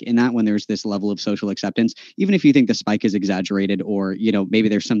spike in that when there's this level of social acceptance, even if you think the spike is exaggerated or, maybe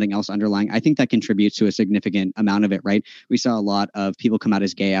there's something else underlying. I think that contributes to a significant amount of it, right? We saw a lot of people come out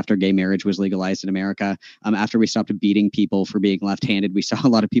as gay after gay marriage was legalized in America. After we stopped beating people for being left-handed, we saw a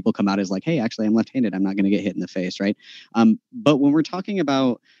lot of people come out as like, hey, actually, I'm left-handed. I'm not going to get hit in the face, right? But when we're talking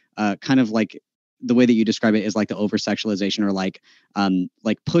about kind of like the way that you describe it is like the over sexualization or like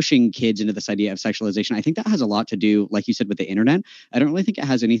pushing kids into this idea of sexualization. I think that has a lot to do, like you said, with the internet. I don't really think it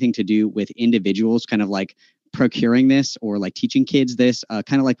has anything to do with individuals kind of like procuring this or like teaching kids this,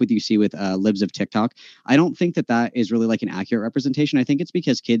 kind of like what you see with libs of TikTok. I don't think that is really like an accurate representation. I think it's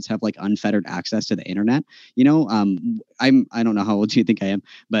because kids have like unfettered access to the internet. I don't know how old you think I am,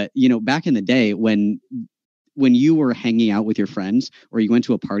 but back in the day when you were hanging out with your friends or you went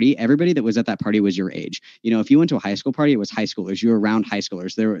to a party, everybody that was at that party was your age. If you went to a high school party, it was high schoolers. You were around high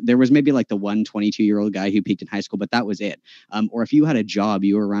schoolers. There was maybe like the 22-year-old guy who peaked in high school, but that was it. Or if you had a job,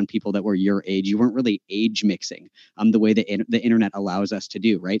 you were around people that were your age. You weren't really age mixing the way the internet allows us to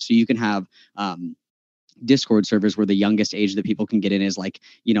do, right? So you can have Discord servers where the youngest age that people can get in is like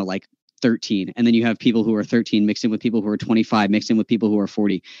 13, and then you have people who are 13 mixed in with people who are 25 mixed in with people who are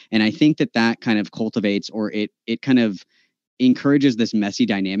 40. And I think that kind of cultivates, or it kind of encourages this messy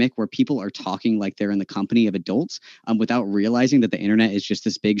dynamic where people are talking like they're in the company of adults without realizing that the internet is just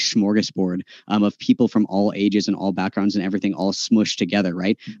this big smorgasbord of people from all ages and all backgrounds and everything all smushed together,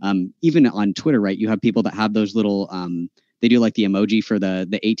 right? Even on Twitter, right, you have people that have those little they do like the emoji for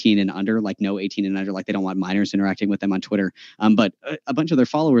the 18 and under, like no 18 and under, like they don't want minors interacting with them on Twitter. But a bunch of their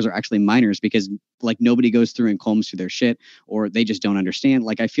followers are actually minors because like nobody goes through and combs through their shit, or they just don't understand.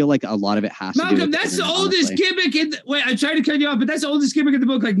 Like I feel like a lot of it has to do with that's the oldest gimmick wait, I'm trying to cut you off, but that's the oldest gimmick in the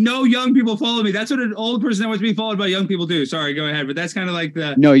book. Like no young people follow me. That's what an old person that wants to be followed by young people do. Sorry, go ahead. But that's kind of like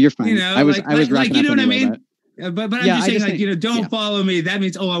the no, you're fine. I was like you know what I mean? But I'm just saying, like, don't yeah. follow me. That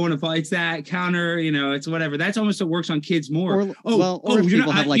means, I want to follow. It's that counter, it's whatever. That's almost what works on kids more. Or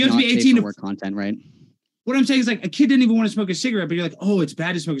people have like you have to be 18 to work content, right? What I'm saying is like a kid didn't even want to smoke a cigarette, but you're like, it's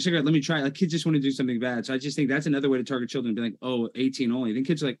bad to smoke a cigarette. Let me try it. Like kids just want to do something bad. So I just think that's another way to target children. Be like, 18 only. Then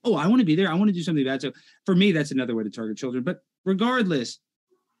kids are like, I want to be there. I want to do something bad. So for me, that's another way to target children. But regardless,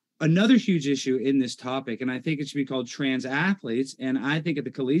 another huge issue in this topic, and I think it should be called trans athletes. And I think at the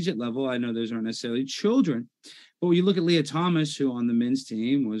collegiate level, I know those aren't necessarily children, but when you look at Leah Thomas, who on the men's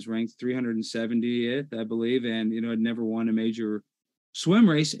team was ranked 370th, I believe, and had never won a major swim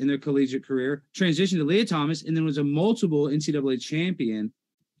race in their collegiate career, transitioned to Leah Thomas, and then was a multiple NCAA champion.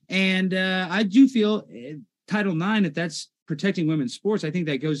 And I do feel Title IX, if that's protecting women's sports, I think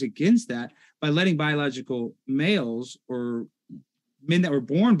that goes against that by letting biological males or men that were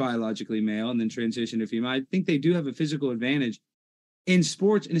born biologically male and then transition to female. I think they do have a physical advantage in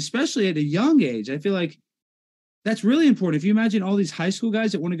sports, and especially at a young age. I feel like that's really important. If you imagine all these high school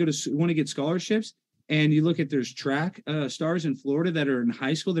guys that want to get scholarships, and you look at there's track stars in Florida that are in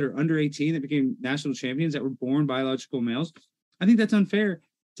high school that are under 18 that became national champions that were born biological males. I think that's unfair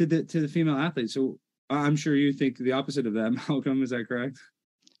to the female athletes. So I'm sure you think the opposite of that, Malcolm. Is that correct?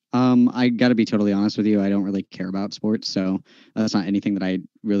 I got to be totally honest with you. I don't really care about sports, so that's not anything that I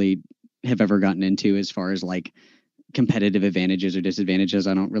really have ever gotten into as far as like competitive advantages or disadvantages.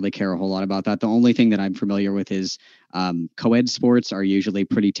 I don't really care a whole lot about that. The only thing that I'm familiar with is co-ed sports are usually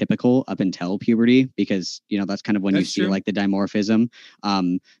pretty typical up until puberty, because that's kind of when you see like the dimorphism.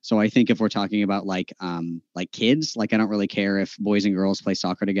 So I think if we're talking about like kids, like I don't really care if boys and girls play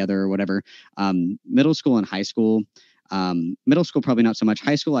soccer together or whatever. Middle school and high school. Middle school, probably not so much.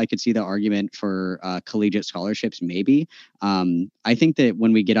 High school, I could see the argument for collegiate scholarships, maybe. I think that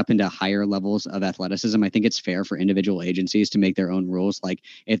when we get up into higher levels of athleticism, I think it's fair for individual agencies to make their own rules. Like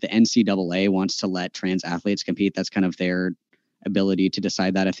if the NCAA wants to let trans athletes compete, that's kind of their ability to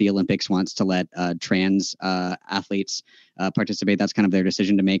decide that. If the Olympics wants to let trans athletes participate, that's kind of their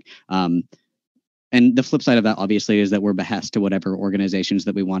decision to make. And the flip side of that, obviously, is that we're behest to whatever organizations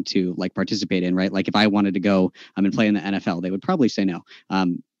that we want to like participate in, right? Like if I wanted to go and play in the NFL, they would probably say no,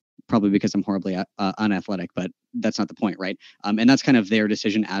 probably because I'm horribly unathletic, but that's not the point, right? And that's kind of their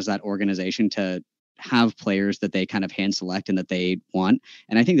decision as that organization to have players that they kind of hand select and that they want.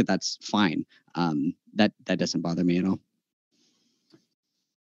 And I think that that's fine. That doesn't bother me at all.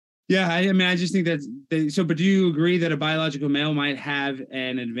 Yeah, I mean, I just think that but do you agree that a biological male might have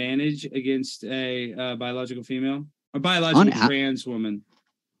an advantage against a biological female, a biological trans woman?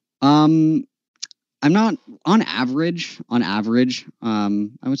 I'm not on average. I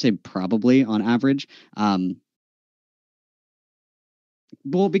would say probably on average.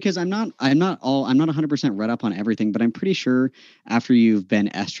 Well, because I'm not 100% read up on everything, but I'm pretty sure after you've been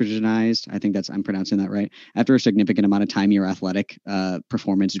estrogenized, I'm pronouncing that right. After a significant amount of time, your athletic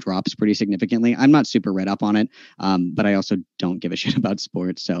performance drops pretty significantly. I'm not super read up on it, but I also don't give a shit about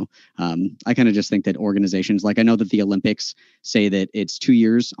sports. So I kind of just think that organizations, like I know that the Olympics say that it's 2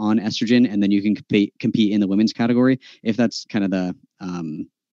 years on estrogen, and then you can compete in the women's category. If that's kind of the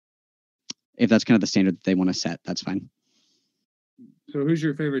standard that they want to set, that's fine. So who's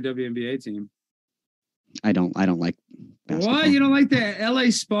your favorite WNBA team? I don't like basketball. What? You don't like the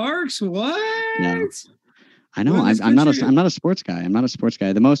LA Sparks? What? No. I know. I'm not a sports guy. I'm not a sports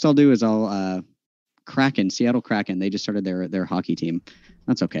guy. The most I'll do is Seattle Kraken. They just started their hockey team.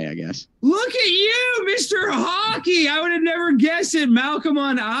 That's okay, I guess. Look at you, Mr. Hockey. I would have never guessed it. Malcolm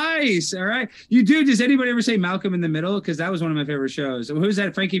on Ice. All right. You do. Does anybody ever say Malcolm in the Middle? Because that was one of my favorite shows. Who's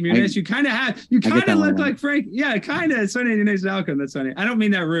that? Frankie Muniz? You kind of look like Frank. Yeah, kind of. It's funny. Your name's Malcolm. That's funny. I don't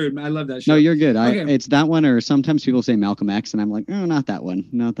mean that rude. I love that show. No, you're good. Okay. It's that one, or sometimes people say Malcolm X, and I'm like, oh, not that one.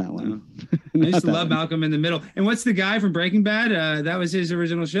 Not that one. No. I used to love Malcolm in the Middle. And what's the guy from Breaking Bad? That was his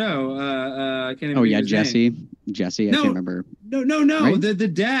original show. I can't even remember his name. Jesse. I can't remember. No. Right? The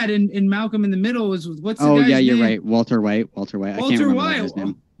dad in Malcolm in the Middle was what's the guy's name? You're right. Walter White. I can't remember his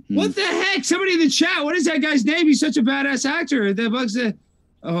name. What the heck? Somebody in the chat. What is that guy's name? He's such a badass actor. The bugs.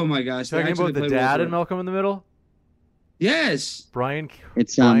 Oh my gosh. Talking about the dad in Malcolm in the Middle. Yes. Bryan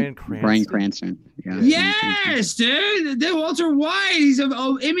Cranston. Yeah. Yes, dude. Walter White. He's an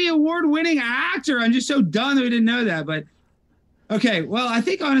Emmy Award-winning actor. I'm just so done that we didn't know that, but. Okay, well, I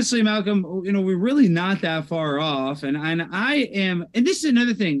think honestly, Malcolm, we're really not that far off, and I am, and this is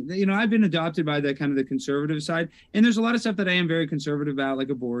another thing. I've been adopted by the kind of the conservative side, and there's a lot of stuff that I am very conservative about, like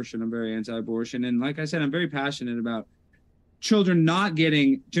abortion. I'm very anti-abortion, and like I said, I'm very passionate about children not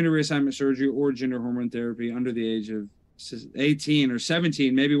getting gender reassignment surgery or gender hormone therapy under the age of 18 or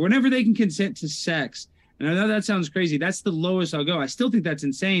 17, maybe whenever they can consent to sex. And I know that sounds crazy. That's the lowest I'll go. I still think that's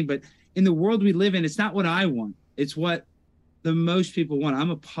insane, but in the world we live in, it's not what I want. It's what the most people want.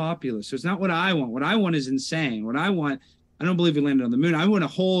 I'm a populist, so it's not what I want. What I want is insane. What I want, I don't believe we landed on the moon. I want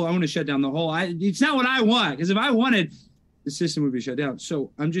to shut down the whole. It's not what I want, because if I wanted, the system would be shut down.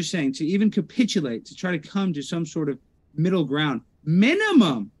 So I'm just saying, to even capitulate, to try to come to some sort of middle ground,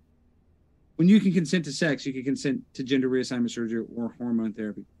 minimum, when you can consent to sex, you can consent to gender reassignment surgery or hormone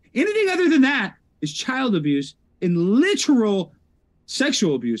therapy. Anything other than that is child abuse and literal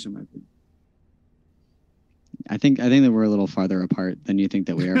sexual abuse, in my opinion. I think that we're a little farther apart than you think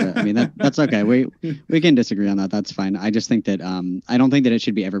that we are, but I mean that's okay. We can disagree on that. That's fine. I just think that I don't think that it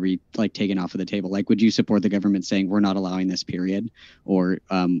should be ever be like taken off of the table. Like, would you support the government saying we're not allowing this, period, or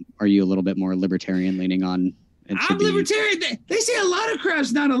are you a little bit more libertarian leaning on? I'm libertarian. They say a lot of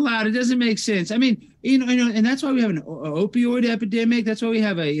crap's not allowed. It doesn't make sense. I mean, and that's why we have an opioid epidemic. That's why we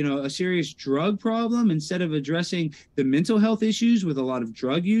have a serious drug problem. Instead of addressing the mental health issues with a lot of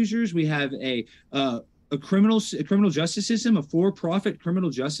drug users, we have a criminal justice system, a for-profit criminal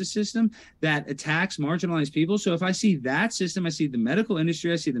justice system that attacks marginalized people. So if I see that system, I see the medical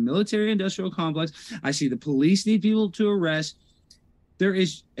industry, I see the military-industrial complex, I see the police need people to arrest. There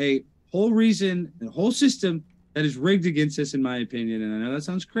is a whole reason, a whole system that is rigged against us, in my opinion. And I know that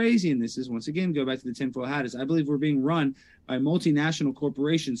sounds crazy. And this is, once again, go back to the tinfoil hat, is I believe we're being run by multinational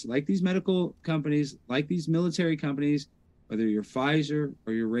corporations like these medical companies, like these military companies, whether you're Pfizer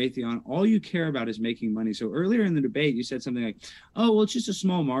or you're Raytheon, all you care about is making money. So earlier in the debate, you said something like, oh, well, it's just a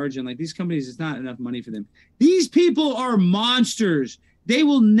small margin. Like these companies, it's not enough money for them. These people are monsters. They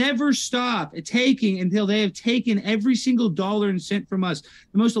will never stop taking until they have taken every single dollar and cent from us.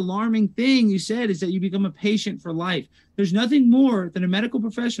 The most alarming thing you said is that you become a patient for life. There's nothing more than a medical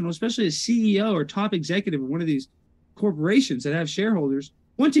professional, especially a CEO or top executive of one of these corporations that have shareholders,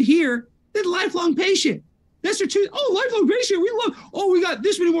 want to hear than lifelong patient. That's their two. Oh, lifelong patient. We got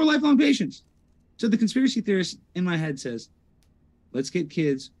this many more lifelong patients. So the conspiracy theorist in my head says, let's get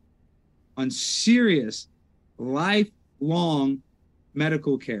kids on serious lifelong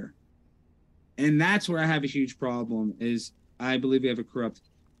medical care. And that's where I have a huge problem, is I believe we have a corrupt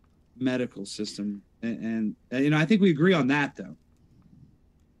medical system. And I think we agree on that, though.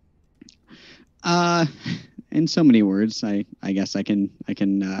 In so many words, I guess I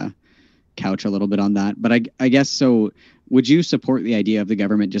can couch a little bit on that. But I guess, so would you support the idea of the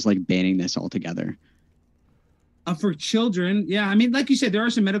government just like banning this altogether? For children, yeah. I mean, like you said, there are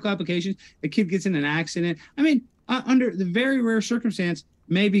some medical applications. A kid gets in an accident. I mean, under the very rare circumstance,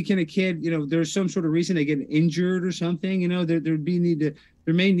 maybe can a kid, there's some sort of reason they get injured or something,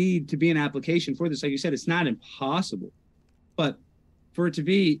 there may need to be an application for this. Like you said, it's not impossible, but for it to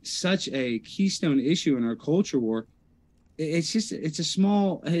be such a keystone issue in our culture war, it's a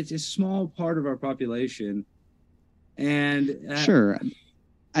small part of our population. And sure.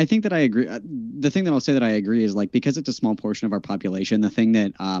 I think that I agree. The thing that I'll say that I agree is, like, because it's a small portion of our population, the thing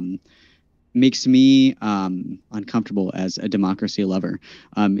that makes me uncomfortable as a democracy lover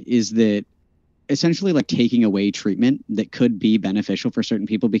is that essentially like taking away treatment that could be beneficial for certain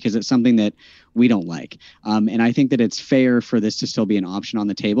people because it's something that we don't like. And I think that it's fair for this to still be an option on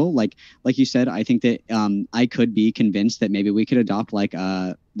the table. Like you said, I think that I could be convinced that maybe we could adopt like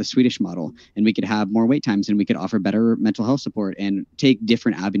the Swedish model, and we could have more wait times, and we could offer better mental health support and take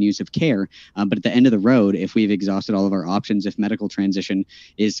different avenues of care. But at the end of the road, if we've exhausted all of our options, if medical transition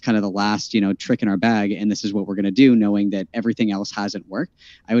is kind of the last, trick in our bag, and this is what we're going to do, knowing that everything else hasn't worked,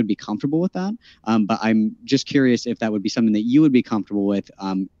 I would be comfortable with that. But I'm just curious if that would be something that you would be comfortable with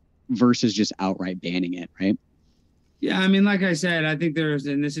versus just outright banning it, right? Yeah, I mean, like I said, I think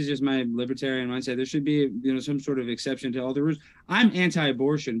and this is just my libertarian mindset, there should be, some sort of exception to all the rules. I'm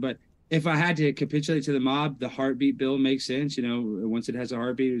anti-abortion, but if I had to capitulate to the mob, the heartbeat bill makes sense. Once it has a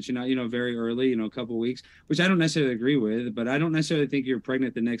heartbeat, it should not, very early, a couple of weeks, which I don't necessarily agree with, but I don't necessarily think you're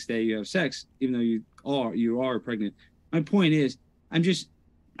pregnant the next day you have sex, even though you are pregnant. My point is, I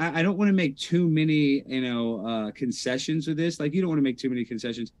don't want to make too many, concessions with this. Like, you don't want to make too many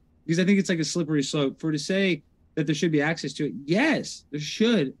concessions because I think it's like a slippery slope to say that there should be access to it. Yes, there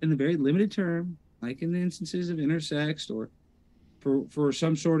should, in a very limited term, like in the instances of intersex or for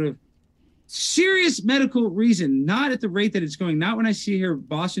some sort of serious medical reason, not at the rate that it's going. Not when I see here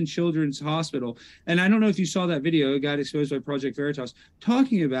Boston Children's Hospital, and I don't know if you saw that video, it got exposed by Project Veritas,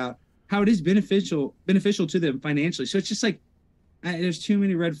 talking about how it is beneficial to them financially. So it's just like, there's too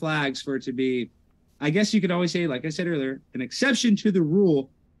many red flags for it to be, I guess you could always say, like I said earlier, an exception to the rule,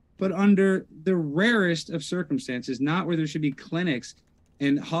 but under the rarest of circumstances, not where there should be clinics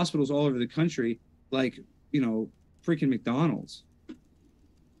and hospitals all over the country, like, freaking McDonald's.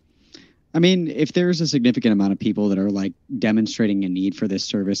 I mean, if there's a significant amount of people that are like demonstrating a need for this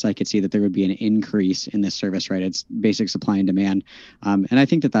service, I could see that there would be an increase in this service, right? It's basic supply and demand. And I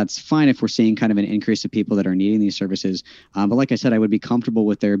think that that's fine if we're seeing kind of an increase of people that are needing these services. But like I said, I would be comfortable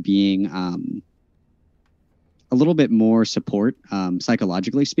with there being a little bit more support,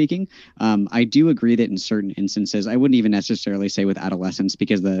 psychologically speaking. I do agree that in certain instances, I wouldn't even necessarily say with adolescents,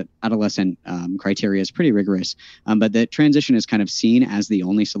 because the adolescent criteria is pretty rigorous, but the transition is kind of seen as the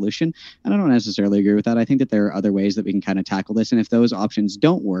only solution. And I don't necessarily agree with that. I think that there are other ways that we can kind of tackle this. And if those options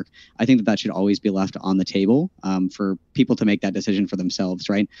don't work, I think that should always be left on the table for people to make that decision for themselves,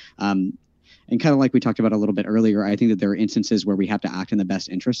 right? And kind of like we talked about a little bit earlier, I think that there are instances where we have to act in the best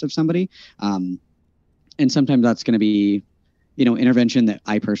interest of somebody. And sometimes that's going to be, intervention that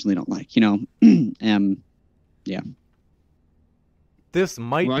I personally don't like, yeah. This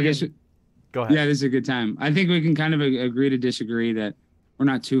might I guess go ahead. Yeah, this is a good time. I think we can kind of agree to disagree that we're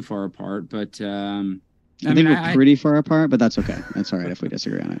not too far apart, but I think we're pretty far apart, but that's okay. That's all right if we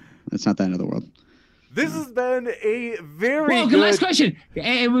disagree on it. It's not the end of the world. This has been a very good last question.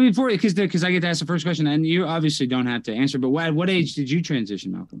 Before, because I get to ask the first question, and you obviously don't have to answer, but at what age did you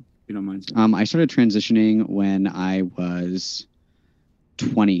transition, Malcolm? If you don't mind. I started transitioning when I was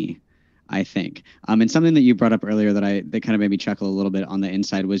 20. I think. And something that you brought up earlier that kind of made me chuckle a little bit on the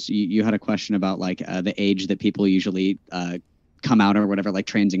inside was you had a question about like the age that people usually come out or whatever, like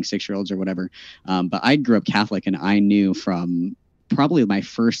transing 6-year-olds or whatever. But I grew up Catholic, and I knew from probably my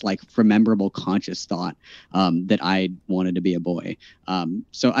first like rememberable conscious thought that I wanted to be a boy.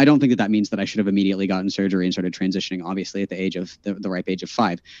 So I don't think that means that I should have immediately gotten surgery and started transitioning, obviously at the age of the ripe age of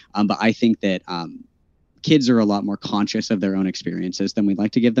 5. But I think that kids are a lot more conscious of their own experiences than we'd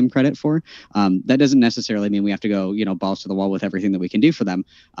like to give them credit for. That doesn't necessarily mean we have to go, balls to the wall with everything that we can do for them.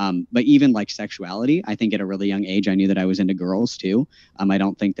 But even like sexuality, I think at a really young age, I knew that I was into girls too. I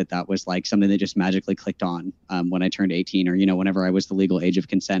don't think that was like something that just magically clicked on when I turned 18 or, whenever I was the legal age of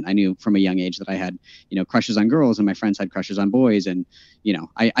consent. I knew from a young age that I had, crushes on girls, and my friends had crushes on boys. And,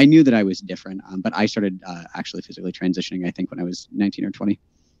 I knew that I was different. But I started actually physically transitioning, I think, when I was 19 or 20.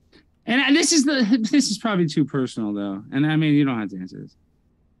 And this is probably too personal though. And I mean, you don't have to answer this.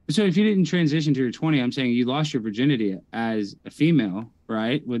 So if you didn't transition to your 20, I'm saying you lost your virginity as a female,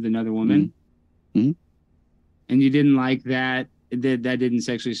 right? With another woman. Mm-hmm. And you didn't like that. That didn't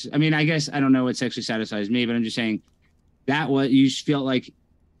sexually, I mean, I guess I don't know what sexually satisfies me, but I'm just saying that what you felt like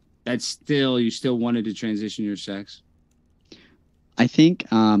you still wanted to transition your sex. I think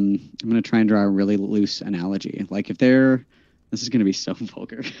I'm going to try and draw a really loose analogy. Like this is going to be so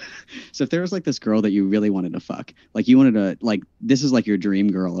vulgar. So if there was like this girl that you really wanted to fuck, like you wanted to, like, this is like your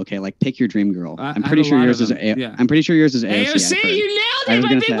dream girl. Okay. Like pick your dream girl. I'm pretty sure yours is, I'm pretty sure yours is AOC. AOC, you nailed it.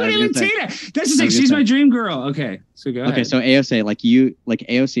 My big buddy Latina. That's just like, she's my dream girl. Okay. So go ahead. Okay. So AOC, like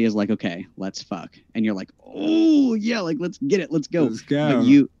AOC is like, okay, let's fuck. And you're like, oh yeah, like, let's get it. Let's go. Let's go.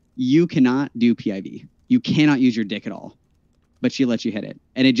 But you cannot do PIV. You cannot use your dick at all. But she lets you hit it.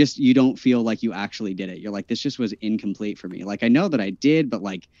 And you don't feel like you actually did it. You're like, this just was incomplete for me. Like, I know that I did, but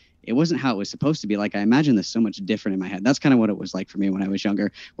like, it wasn't how it was supposed to be. Like, I imagine this so much different in my head. That's kind of what it was like for me when I was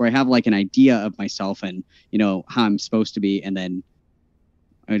younger, where I have like an idea of myself and, how I'm supposed to be. And then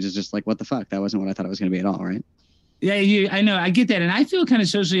I was just like, what the fuck? That wasn't what I thought it was going to be at all. Right. Yeah, I know. I get that. And I feel kind of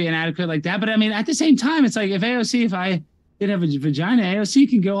socially inadequate like that. But I mean, at the same time, it's like if I did have a vagina, AOC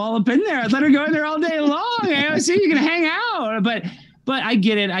can go all up in there. I'd let her go in there all day long. AOC, you can hang out. But I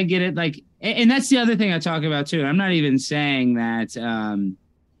get it. Like, and that's the other thing I talk about too. I'm not even saying that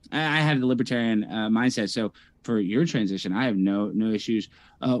I have the libertarian mindset. So for your transition, I have no issues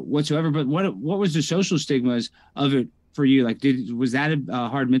whatsoever. But what was the social stigmas of it for you? Like, was that a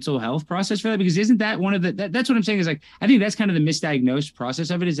hard mental health process for that? Because isn't that one of that's what I'm saying is like, I think that's kind of the misdiagnosed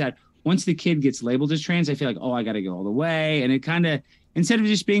process of it, is that once the kid gets labeled as trans, I feel like, oh, I got to go all the way. And it kind of, instead of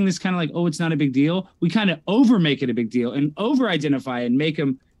just being this kind of like, oh, it's not a big deal, we kind of over make it a big deal and over identify and make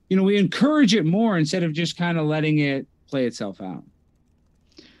them, we encourage it more instead of just kind of letting it play itself out.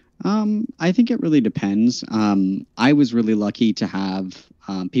 I think it really depends. I was really lucky to have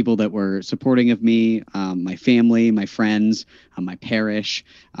people that were supporting of me, my family, my friends, my parish,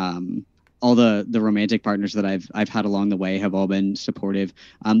 all the romantic partners that I've had along the way have all been supportive.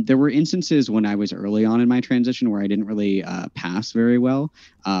 There were instances when I was early on in my transition where I didn't really pass very well,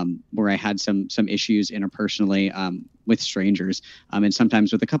 where I had some issues interpersonally with strangers, and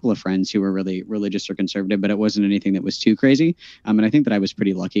sometimes with a couple of friends who were really religious or conservative, but it wasn't anything that was too crazy. And I think that I was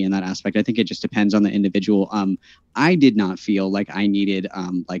pretty lucky in that aspect. I think it just depends on the individual. I did not feel like I needed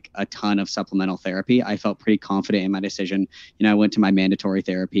like a ton of supplemental therapy. I felt pretty confident in my decision. I went to my mandatory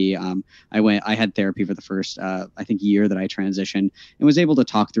therapy. I had therapy for the first, I think, year that I transitioned, and was able to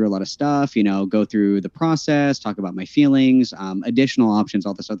talk through a lot of stuff, go through the process, talk about my feelings, additional options,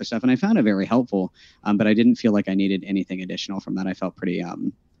 all this other stuff. And I found it very helpful, but I didn't feel like I needed anything additional from that. I felt pretty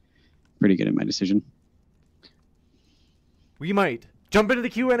good in my decision. We might jump into the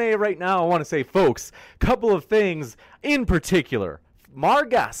Q&A right now. I want to say, folks, a couple of things in particular. Our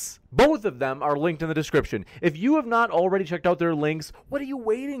guests, both of them are linked in the description. If you have not already checked out their links, what are you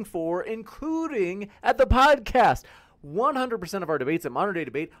waiting for, including at the podcast? 100% of our debates at Modern Day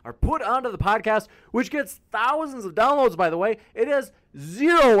Debate are put onto the podcast, which gets thousands of downloads, by the way. It has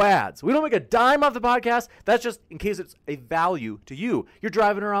 0 ads. We don't make a dime off the podcast. That's just in case it's a value to you. You're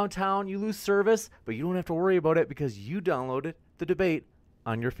driving around town, you lose service, but you don't have to worry about it because you downloaded the debate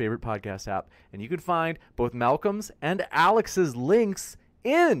on your favorite podcast app. And you can find both Malcolm's and Alex's links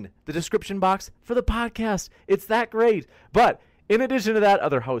in the description box for the podcast. It's that great. But in addition to that,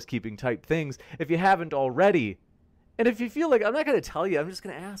 other housekeeping type things, if you haven't already, and if you feel like, I'm not going to tell you, I'm just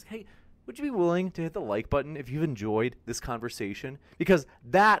going to ask, hey, would you be willing to hit the like button if you've enjoyed this conversation? Because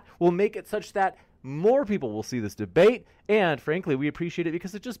that will make it such that more people will see this debate. And frankly, we appreciate it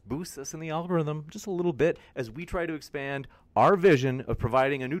because it just boosts us in the algorithm just a little bit as we try to expand our vision of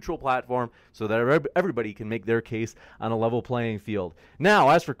providing a neutral platform so that everybody can make their case on a level playing field. Now,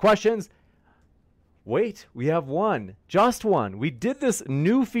 as for questions, Wait, we have one. Just one. We did this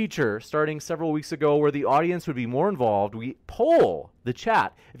new feature starting several weeks ago where the audience would be more involved. We poll the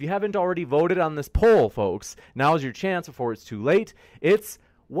chat. If you haven't already voted on this poll, folks, now's your chance before it's too late. It's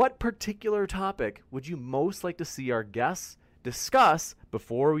what particular topic would you most like to see our guests discuss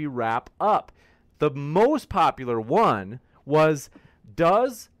before we wrap up? The most popular one was,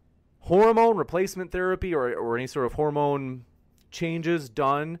 does hormone replacement therapy or any sort of hormone changes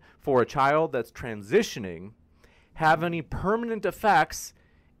done for a child that's transitioning have any permanent effects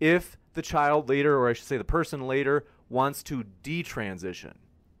if the child later, or I should say the person later, wants to detransition?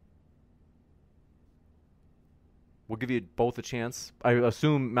 We'll give you both a chance. I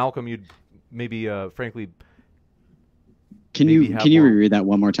assume, Malcolm, you'd maybe, frankly... Can you reread that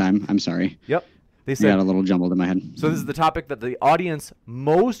one more time? I'm sorry. Yep. They said, I got a little jumbled in my head. So this is the topic that the audience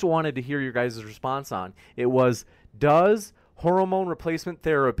most wanted to hear your guys' response on. It was, does hormone replacement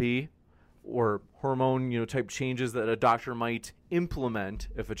therapy or hormone, type changes that a doctor might implement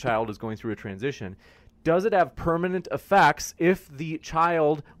if a child is going through a transition, does it have permanent effects if the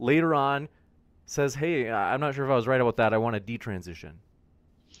child later on says, hey, I'm not sure if I was right about that, I want to detransition?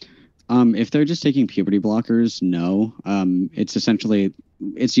 If they're just taking puberty blockers, no.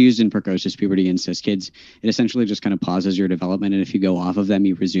 It's used in precocious puberty in cis kids. It essentially just kind of pauses your development, and if you go off of them,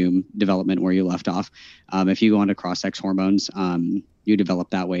 you resume development where you left off. If you go onto cross-sex hormones, you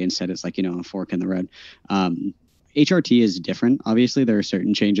develop that way instead. It's like, a fork in the road. HRT is different. Obviously, there are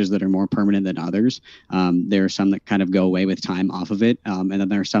certain changes that are more permanent than others. There are some that kind of go away with time off of it. And then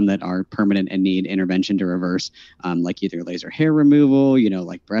there are some that are permanent and need intervention to reverse, like either laser hair removal,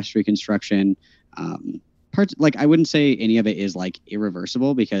 like breast reconstruction. Parts, like, I wouldn't say any of it is like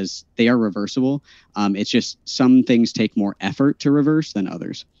irreversible because they are reversible. It's just some things take more effort to reverse than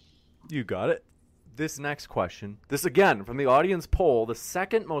others. You got it. This next question, this again from the audience poll, the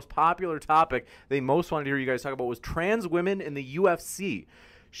second most popular topic they most wanted to hear you guys talk about was trans women in the UFC.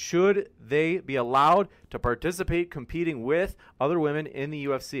 Should they be allowed to participate competing with other women in the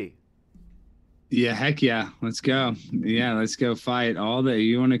UFC? Yeah, heck yeah. Let's go. Yeah, let's go fight.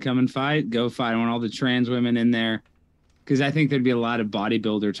 You want to come and fight? Go fight. I want all the trans women in there because I think there'd be a lot of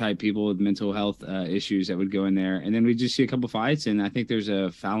bodybuilder type people with mental health issues that would go in there. And then we just see a couple fights. And I think there's a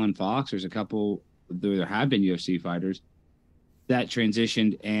Fallon Fox. There's a couple. There have been UFC fighters that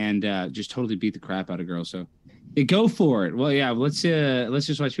transitioned and just totally beat the crap out of girls. So go for it. Well, yeah, let's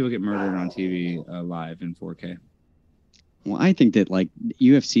just watch people get murdered on TV live in 4K. Well, I think that like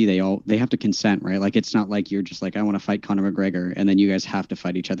UFC, they have to consent, right? Like, it's not like you're just like, I want to fight Conor McGregor and then you guys have to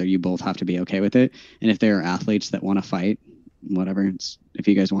fight each other. You both have to be okay with it. And if there are athletes that want to fight, whatever, it's if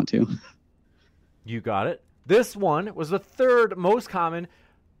you guys want to. You got it. This one was the third most common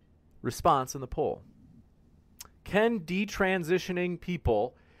response in the poll. Can detransitioning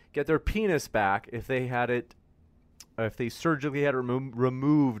people get their penis back if they surgically had it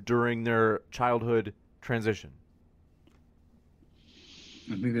removed during their childhood transition?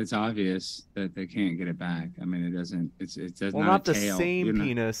 I think that's obvious that they can't get it back. I mean, it doesn't. It does not the same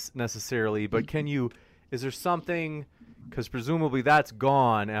penis necessarily, but can you? Is there something? Because presumably that's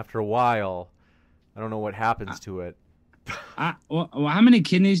gone after a while. I don't know what happens to it. Well, how many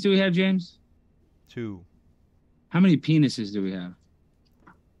kidneys do we have, James? 2. How many penises do we have?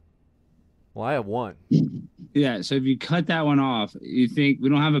 Well, I have 1. Yeah, so if you cut that one off, you think we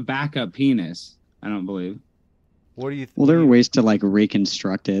don't have a backup penis? I don't believe. What do you think? Well, there are ways to like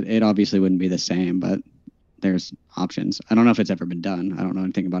reconstruct it. It obviously wouldn't be the same, but there's options. I don't know if it's ever been done. I don't know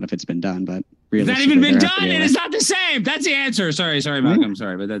anything about if it's been done, but it's not even been done, and it's not the same. That's the answer. Sorry, Malcolm. I'm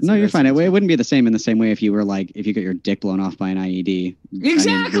sorry, but that's no. You're fine. It wouldn't be the same in the same way if you were like if you got your dick blown off by an IED.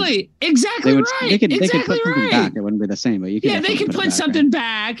 Exactly. Exactly right. They could put something back. It wouldn't be the same, but you could. Yeah, they could put something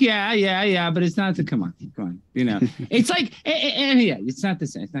back. Yeah. But it's not the. Come on. It's like, it's not the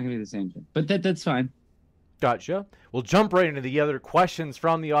same. It's not gonna be the same thing. But that's fine. Gotcha. We'll jump right into the other questions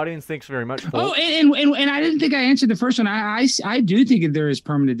from the audience. Thanks very much, Paul. Oh, and I didn't think I answered the first one. I do think that there is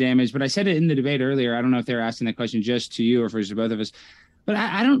permanent damage, but I said it in the debate earlier. I don't know if they were asking that question just to you or if it was to both of us. But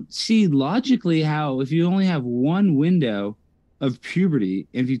I don't see logically how, if you only have one window of puberty,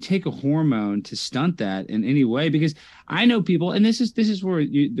 if you take a hormone to stunt that in any way, because I know people, and this is where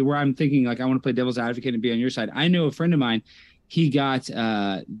I'm thinking, like, I want to play devil's advocate and be on your side. I know a friend of mine. He got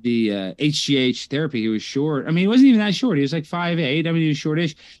the HGH therapy. He was short. I mean, he wasn't even that short. He was like 5'8". I mean, he was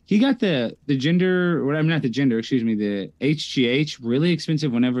shortish. He got the HGH, really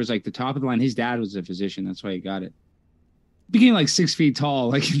expensive whenever it was like the top of the line. His dad was a physician. That's why he got it. Became like 6 feet tall,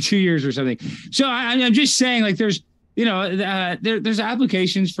 like in 2 years or something. So I'm just saying, like, there's, there's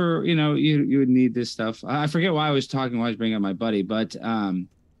applications for, you would need this stuff. I forget why I was bringing up my buddy, but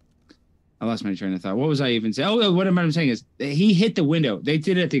I lost my train of thought. What was I even saying? Oh, what I'm saying is he hit the window. They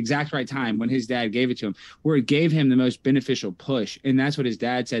did it at the exact right time when his dad gave it to him, where it gave him the most beneficial push. And that's what his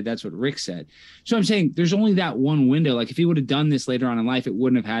dad said. That's what Rick said. So I'm saying there's only that one window. Like if he would have done this later on in life, it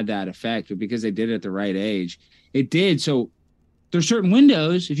wouldn't have had that effect. But because they did it at the right age, it did. So there's certain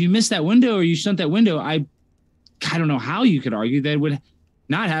windows. If you miss that window or you stunt that window, I don't know how you could argue that it would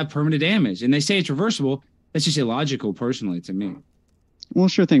not have permanent damage. And they say it's reversible. That's just illogical, personally, to me. Well,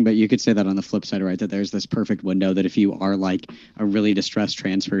 sure thing, but you could say that on the flip side, right? That there's this perfect window that if you are like a really distressed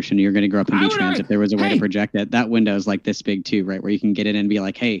trans person, you're going to grow up and be trans. If there was a way to project it, that window is like this big too, right? Where you can get in and be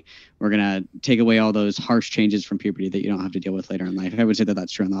like, hey, we're going to take away all those harsh changes from puberty that you don't have to deal with later in life. I would say that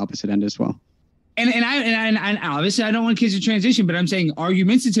that's true on the opposite end as well. And obviously I don't want kids to transition, but I'm saying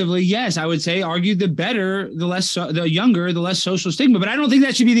argumentatively, yes, I would say argue the better, the younger, the less social stigma. But I don't think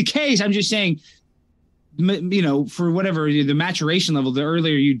that should be the case. I'm just saying, you know, for whatever the maturation level, the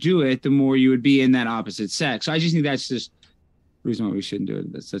earlier you do it, the more you would be in that opposite sex. So I just think that's just the reason why we shouldn't do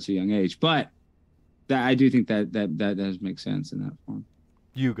it at such a young age. But that I do think that does make sense in that form.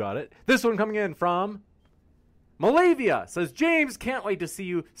 You got it. This one coming in from Malavia says, James, can't wait to see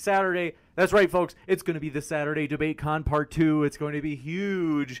you Saturday. That's right, folks. It's going to be the Saturday Debate Con Part 2. It's going to be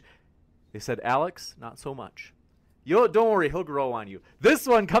huge. They said, Alex, not so much. Yo, don't worry, he'll grow on you. This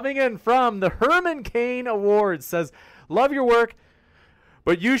one coming in from the Herman Cain Awards says, love your work,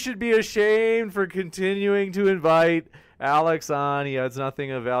 but you should be ashamed for continuing to invite Alex on. He adds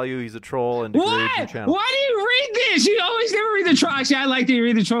nothing of value. He's a troll and degrades your channel. Why do you read this? You always never read the troll. Actually, I like that you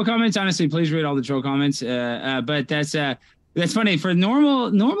read the troll comments. Honestly, please read all the troll comments. But that's funny. For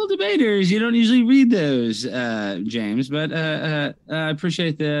normal debaters, you don't usually read those, James. But I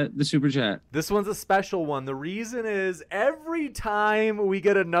appreciate the super chat. This one's a special one. The reason is every time we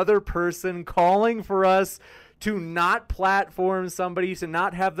get another person calling for us to not platform somebody, to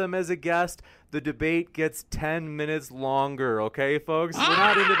not have them as a guest, the debate gets 10 minutes longer. Okay, folks? We're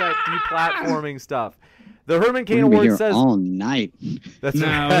not into that deplatforming stuff. The Herman Cain Award says all night. That's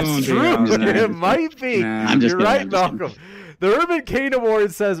true. It might be. You're right, Malcolm. The Herman Cain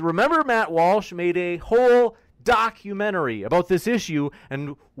Award says, remember Matt Walsh made a whole documentary about this issue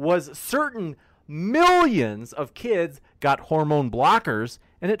and was certain millions of kids got hormone blockers,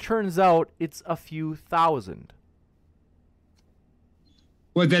 and it turns out it's a few thousand.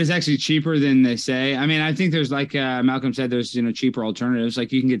 What, that is actually cheaper than they say? I mean, I think there's like Malcolm said, there's cheaper alternatives.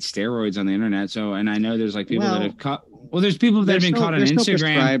 Like you can get steroids on the internet. So, and I know there's like people that have caught. Well, there's people that have been caught on Instagram. They're still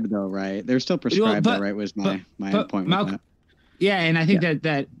prescribed though, right? They're still prescribed though, right? Was my point with that. Yeah, and I think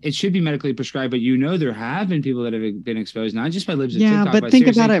that it should be medically prescribed, but there have been people that have been exposed, not just by libs of TikTok. Yeah, but think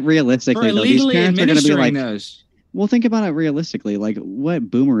about it realistically. For illegally administering those. Well, think about it realistically. Like,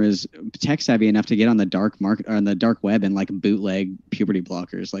 what boomer is tech savvy enough to get on the dark market or on the dark web and like bootleg puberty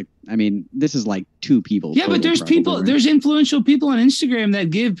blockers? Like, I mean, this is like two people. Yeah, but there's people, there's influential people on Instagram that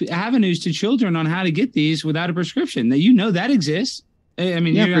give avenues to children on how to get these without a prescription. That that exists. I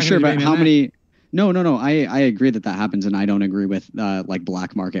mean, yeah, for sure. But how many? No. I agree that happens, and I don't agree with like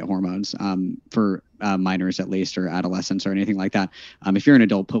black market hormones for minors at least, or adolescents or anything like that. If you're an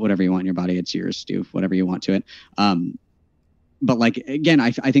adult, put whatever you want in your body. It's yours. Do whatever you want to it. But like again,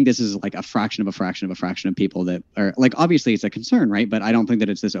 I think this is like a fraction of people that are like, obviously it's a concern, right? But I don't think that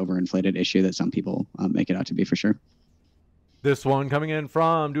it's this overinflated issue that some people make it out to be, for sure. This one coming in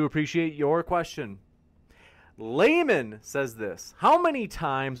from, do appreciate your question. Layman says this: how many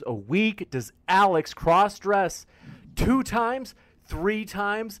times a week does Alex cross-dress? 2 times? 3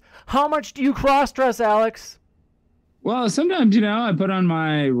 times? How much do you cross-dress, Alex? Well, sometimes, I put on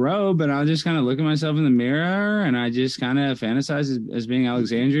my robe and I'll just kind of look at myself in the mirror and I just kind of fantasize as being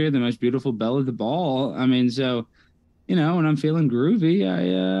Alexandria, the most beautiful belle of the ball. I mean, so, when I'm feeling groovy,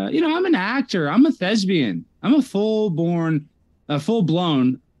 I'm an actor. I'm a thespian. I'm a full-blown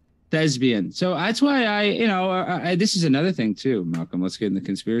thespian. So that's why this is another thing too, Malcolm. Let's get in the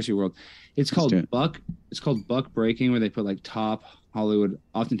conspiracy world. It's called buck breaking, where they put like top Hollywood,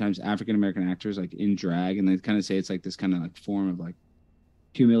 oftentimes African-American actors like in drag, and they kind of say it's like this kind of like form of like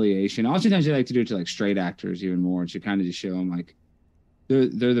humiliation. Oftentimes they like to do it to like straight actors even more, to kind of just show them like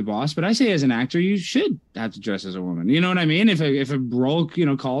they're the boss. But I say as an actor, you should have to dress as a woman. You know what I mean? If a role,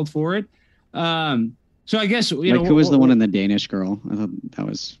 called for it. So I guess who was the one in The Danish Girl? I thought that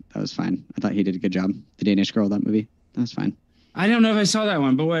was fine. I thought he did a good job. The Danish Girl, that movie, that was fine. I don't know if I saw that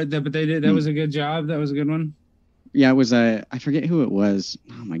one, but they did. That was a good job. That was a good one. Yeah, it was I forget who it was.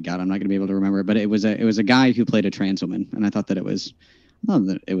 Oh my God, I'm not gonna be able to remember. But it was a guy who played a trans woman, and I thought that it was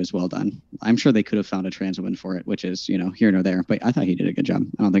well done. I'm sure they could have found a trans woman for it, which is here nor there. But I thought he did a good job.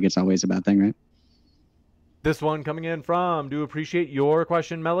 I don't think it's always a bad thing, right? This one coming in from, do appreciate your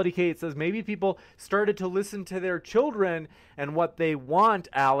question. Melody Kate says, maybe people started to listen to their children and what they want,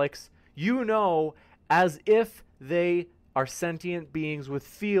 Alex, as if they are sentient beings with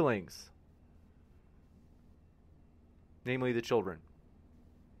feelings. Namely the children.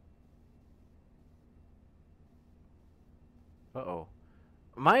 Uh-oh.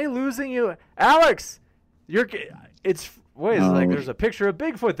 Am I losing you? Alex! There's a picture of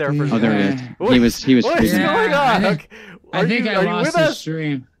Bigfoot there for Oh, there he is. He was What is freezing. going on? Okay. I think I lost the us?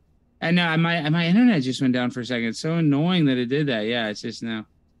 stream. I know my internet just went down for a second. It's so annoying that it did that. Yeah, it's just now.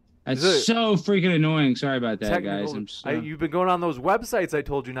 It's so freaking annoying. Sorry about that, guys. You've been going on those websites I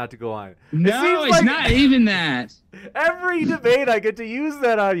told you not to go on. No, it's not even that. Every debate I get to use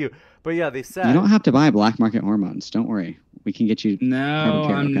that on you. But yeah, they said You don't have to buy black market hormones. Don't worry. We can get you. No,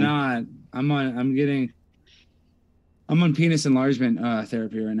 care, I'm okay? not. I'm on penis enlargement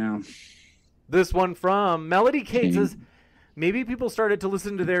therapy right now. This one from Melody Kate says, maybe people started to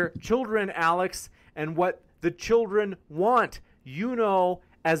listen to their children, Alex, and what the children want.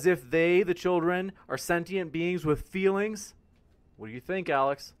 As if they, the children, are sentient beings with feelings. What do you think,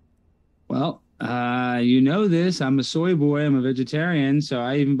 Alex? Well, this. I'm a soy boy. I'm a vegetarian. So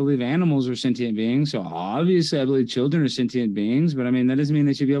I even believe animals are sentient beings. So obviously I believe children are sentient beings. But, that doesn't mean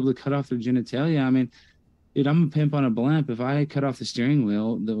they should be able to cut off their genitalia. Dude, I'm a pimp on a blimp. If I cut off the steering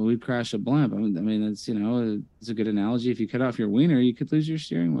wheel, we'd crash a blimp. That's, it's a good analogy. If you cut off your wiener, you could lose your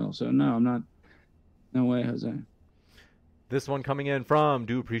steering wheel. So, no, I'm not. No way, Jose. This one coming in from,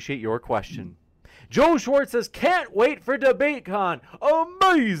 do appreciate your question. Joe Schwartz says, can't wait for DebateCon.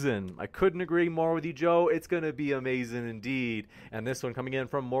 Amazing. I couldn't agree more with you, Joe. It's going to be amazing indeed. And this one coming in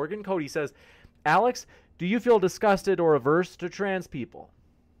from Morgan Cody says, Alex, do you feel disgusted or averse to trans people?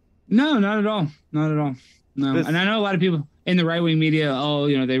 No, not at all. Not at all. No. And I know a lot of people in the right-wing media,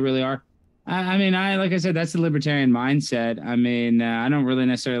 they really are. Like I said, that's the libertarian mindset. I don't really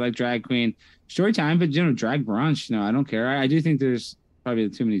necessarily like drag queen story time, but drag brunch. No, I don't care. I do think there's probably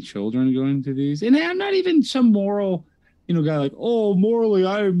too many children going to these, and I'm not even some moral, guy like, morally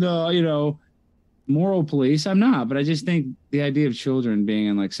I'm the, moral police. I'm not, but I just think the idea of children being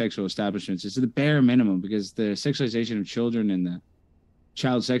in like sexual establishments is the bare minimum, because the sexualization of children and the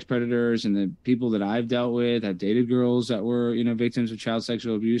child sex predators and the people that I've dealt with have dated girls that were, victims of child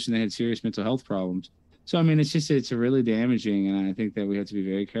sexual abuse, and they had serious mental health problems. So, it's really damaging. And I think that we have to be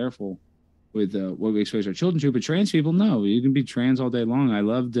very careful with what we expose our children to. But trans people, no, you can be trans all day long. I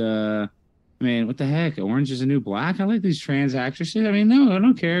loved, what the heck? Orange is the New Black. I like these trans actresses. No, I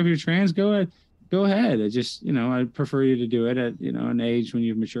don't care if you're trans. Go ahead. I just, I prefer you to do it at, an age when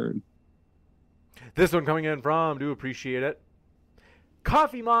you've matured. This one coming in from, do appreciate it.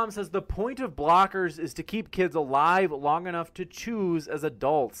 Coffee Mom says the point of blockers is to keep kids alive long enough to choose as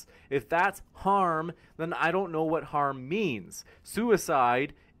adults. If that's harm, then I don't know what harm means.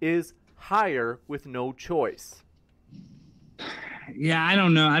 Suicide is higher with no choice. Yeah, I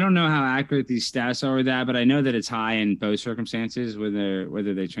don't know. I don't know how accurate these stats are with that, but I know that it's high in both circumstances,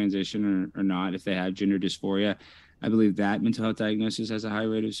 whether they transition or not. If they have gender dysphoria, I believe that mental health diagnosis has a high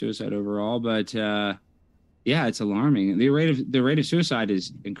rate of suicide overall. But yeah, it's alarming. The rate of suicide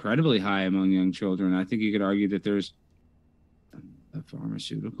is incredibly high among young children. I think you could argue that there's a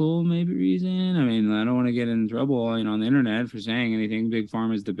pharmaceutical maybe reason. I don't want to get in trouble, on the internet for saying anything. Big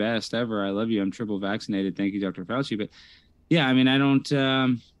Pharma is the best ever. I love you. I'm triple vaccinated. Thank you, Dr. Fauci. But yeah,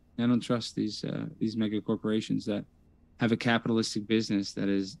 I don't trust these mega corporations that have a capitalistic business that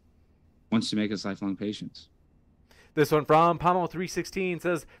wants to make us lifelong patients. This one from Pommel316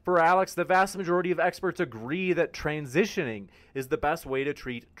 says, for Alex, the vast majority of experts agree that transitioning is the best way to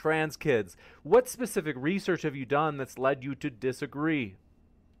treat trans kids. What specific research have you done that's led you to disagree?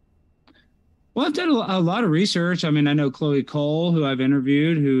 Well, I've done a lot of research. I know Chloe Cole, who I've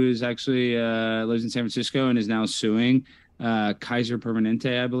interviewed, who is actually lives in San Francisco and is now suing Kaiser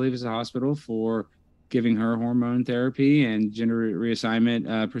Permanente, I believe, is a hospital for giving her hormone therapy and gender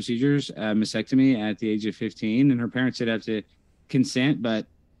reassignment procedures, mastectomy at the age of 15. And her parents did have to consent, but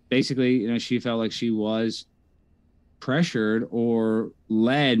basically, she felt like she was pressured or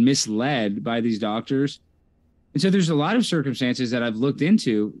misled by these doctors. And so there's a lot of circumstances that I've looked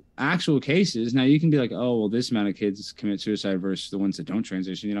into, actual cases. Now you can be like, oh, well, this amount of kids commit suicide versus the ones that don't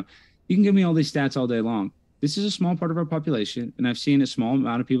transition. You can give me all these stats all day long. This is a small part of our population, and I've seen a small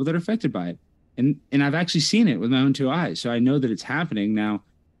amount of people that are affected by it. And I've actually seen it with my own two eyes. So I know that it's happening. Now,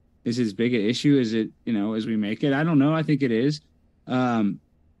 is it as big an issue as it, as we make it? I don't know. I think it is.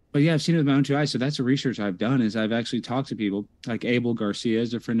 But yeah, I've seen it with my own two eyes. So that's the research I've done is I've actually talked to people like Abel Garcia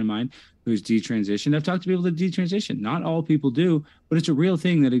is a friend of mine who's detransitioned. I've talked to people that detransition. Not all people do, but it's a real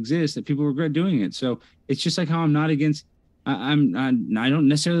thing that exists that people regret doing it. So it's just like how I'm not against, I don't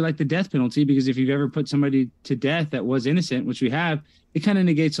necessarily like the death penalty because if you've ever put somebody to death that was innocent, which we have, it kind of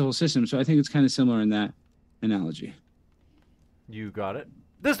negates the whole system. So I think it's kind of similar in that analogy. You got it.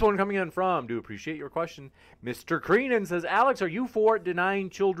 This one coming in from, do appreciate your question, Mr. Creenan says, Alex, are you for denying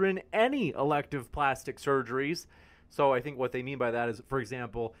children any elective plastic surgeries? So I think what they mean by that is, for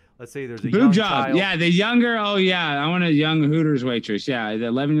example, let's say there's a boob young job. child. Yeah, the younger. Oh yeah, I want a young Hooters waitress. Yeah, the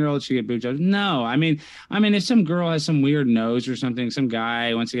 11-year-old should get boob jobs. No, I mean, if some girl has some weird nose or something, some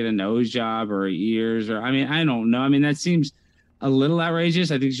guy wants to get a nose job or ears, or I don't know. I mean, that seems a little outrageous.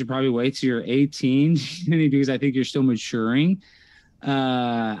 I think you should probably wait till you're 18 because I think you're still maturing.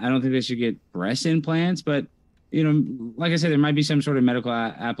 I don't think they should get breast implants, but like I said, there might be some sort of medical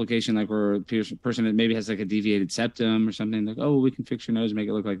application, like where a person that maybe has like a deviated septum or something, like, oh, we can fix your nose and make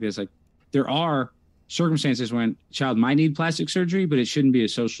it look like this. Like there are circumstances when a child might need plastic surgery, but it shouldn't be a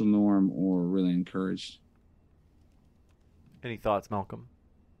social norm or really encouraged. Any thoughts, Malcolm?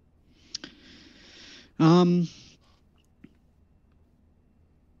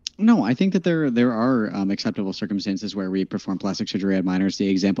 No, I think that there are acceptable circumstances where we perform plastic surgery on minors. The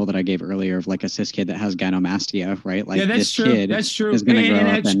example that I gave earlier of like a cis kid that has gynecomastia, right? Like that's true. Kid that's true. is going to grow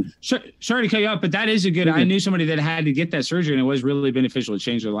up and sorry to cut you off, but that is a good. I knew somebody that had to get that surgery and it was really beneficial. It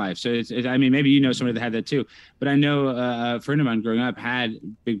changed their life. So I mean, maybe you know somebody that had that too. But I know a friend of mine growing up had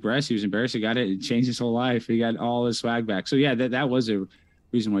big breasts. He was embarrassed. He got it. It changed his whole life. He got all his swag back. So yeah, that was a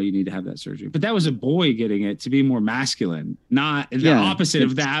reason why you need to have that surgery. But that was a boy getting it to be more masculine, not the opposite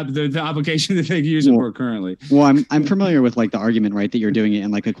of that, the application that they use it for currently. Well, I'm familiar with like the argument, right, that you're doing it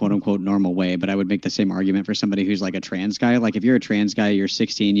in like a quote unquote normal way, but I would make the same argument for somebody who's like a trans guy. Like if you're a trans guy, you're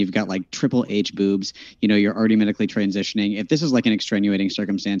 16, you've got like triple H boobs, you're already medically transitioning. If this is like an extenuating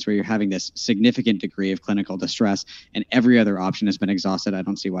circumstance where you're having this significant degree of clinical distress and every other option has been exhausted, I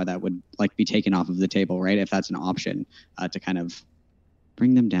don't see why that would like be taken off of the table, right? If that's an option to kind of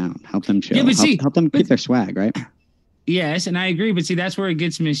bring them down, help them chill, help them keep their swag, right? Yes, and I agree, but see, that's where it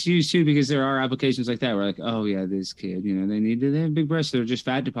gets misused too, because there are applications like that where like, oh yeah, this kid, they have big breasts, they're just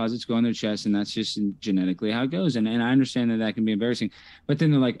fat deposits go on their chest, and that's just genetically how it goes. And I understand that can be embarrassing, but then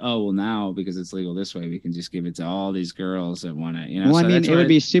they're like, oh well, now because it's legal this way, we can just give it to all these girls that want to, Well, so I mean, it would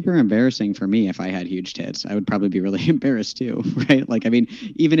be super embarrassing for me if I had huge tits. I would probably be really embarrassed too, right? Like, I mean,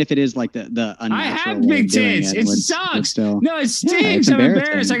 even if it is like the unnatural I have big tits. It sucks. No, it stinks. I'm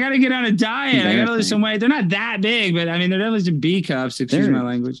embarrassed. I got to get on a diet. I got to lose some weight. They're not that big, but I mean, they're definitely some B cups. Excuse my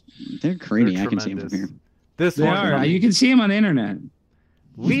language. They're creamy. I can see them from here. They are. You can see them on the internet.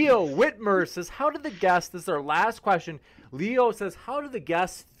 Leo Whitmer says, how did the guests, this is our last question. Leo says, how do the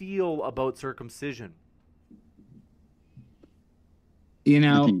guests feel about circumcision?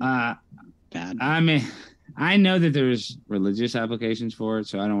 Bad. I mean, I know that there's religious applications for it,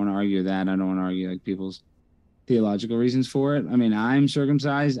 so I don't want to argue that. I don't want to argue like people's theological reasons for it. I mean, I'm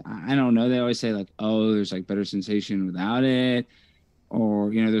circumcised. I don't know. They always say like, oh, there's like better sensation without it, or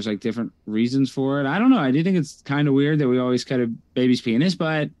there's like different reasons for it. I don't know. I do think it's kind of weird that we always cut a baby's penis,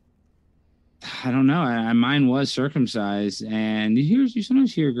 but I don't know. Mine was circumcised, and you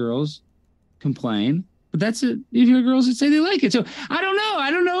sometimes hear girls complain, but that's it. You hear girls that say they like it. So I don't know.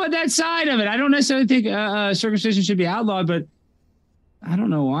 I don't know that side of it. I don't necessarily think circumcision should be outlawed, but I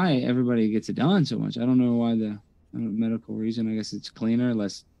don't know why everybody gets it done so much. I don't know why the medical reason. I guess it's cleaner,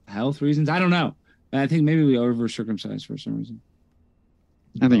 less health reasons. I don't know. I think maybe we over circumcise for some reason.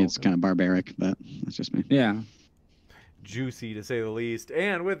 I think it's kind of barbaric, but that's just me. Yeah. Juicy to say the least.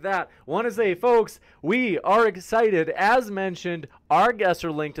 And with that, want to say, folks, we are excited. As mentioned, our guests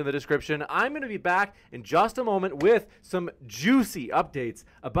are linked in the description. I'm going to be back in just a moment with some juicy updates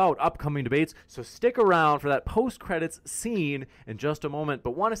about upcoming debates. So stick around for that post-credits scene in just a moment.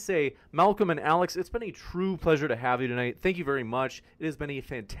 But want to say, Malcolm and Alex, it's been a true pleasure to have you tonight. Thank you very much. It has been a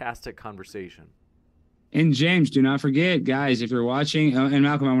fantastic conversation. And James, do not forget, guys, if you're watching, and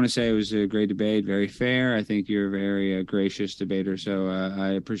Malcolm, I want to say it was a great debate, very fair. I think you're a very gracious debater, so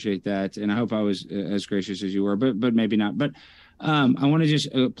I appreciate that. And I hope I was as gracious as you were, but maybe not. But I want to just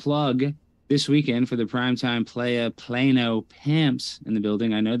plug this weekend for the Primetime Plano Pimps in the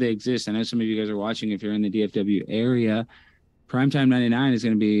building. I know they exist. I know some of you guys are watching if you're in the DFW area. Primetime 99 is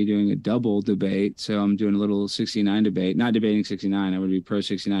going to be doing a double debate, so I'm doing a little 69 debate. Not debating 69, I would be pro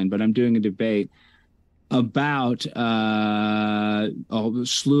 69, but I'm doing a debate about a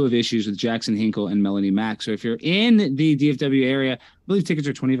slew of issues with Jackson Hinkle and Melanie Mack. So if you're in the DFW area, believe tickets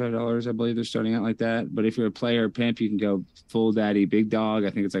are $25. I believe they're starting out like that. But if you're a player or pimp, you can go full daddy, big dog. I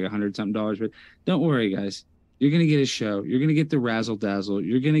think it's like $100-something. But don't worry, guys. You're going to get a show. You're going to get the razzle dazzle.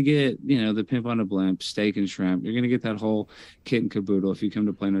 You're going to get, the pimp on a blimp, steak and shrimp. You're going to get that whole kit and caboodle if you come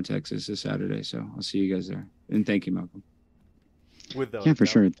to Plano, Texas this Saturday. So I'll see you guys there. And thank you, Malcolm. Yeah, for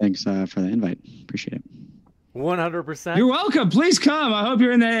sure. Thanks for the invite. Appreciate it. 100%. You're welcome. Please come. I hope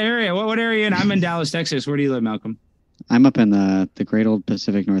you're in that area. What area? And I'm in Dallas, Texas. Where do you live, Malcolm? I'm up in the great old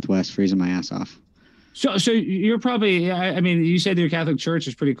Pacific Northwest, freezing my ass off. So you're probably, I mean, you said your Catholic church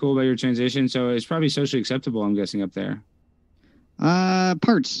is pretty cool about your transition, so it's probably socially acceptable, I'm guessing, up there.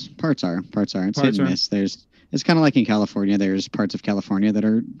 Parts are. It's hit and miss. It's kind of like in California. There's parts of California that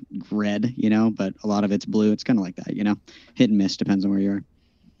are red, but a lot of it's blue. It's kind of like that, hit and miss, depends on where you are.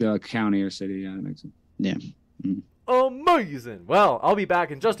 The county or city, yeah, that makes sense. Yeah. Mm-hmm. Amazing. Well, I'll be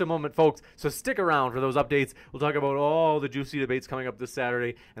back in just a moment, folks, so stick around for those updates. We'll talk about all the juicy debates coming up this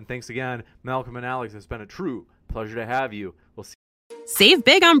Saturday. And thanks again, Malcolm and Alex. It's been a true pleasure to have you. We'll see. Save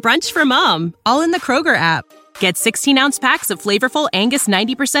big on brunch for mom, all in the Kroger app. Get 16-ounce packs of flavorful Angus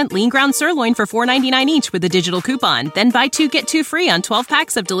 90% lean ground sirloin for $4.99 each with a digital coupon. Then buy 2, get 2 free on 12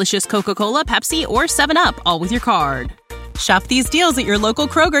 packs of delicious Coca-Cola, Pepsi, or 7-Up, all with your card. Shop these deals at your local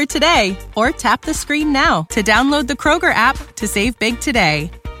Kroger today, or tap the screen now to download the Kroger app to save big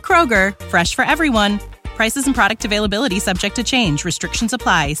today. Kroger, fresh for everyone. Prices and product availability subject to change. Restrictions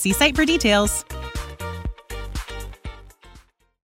apply. See site for details.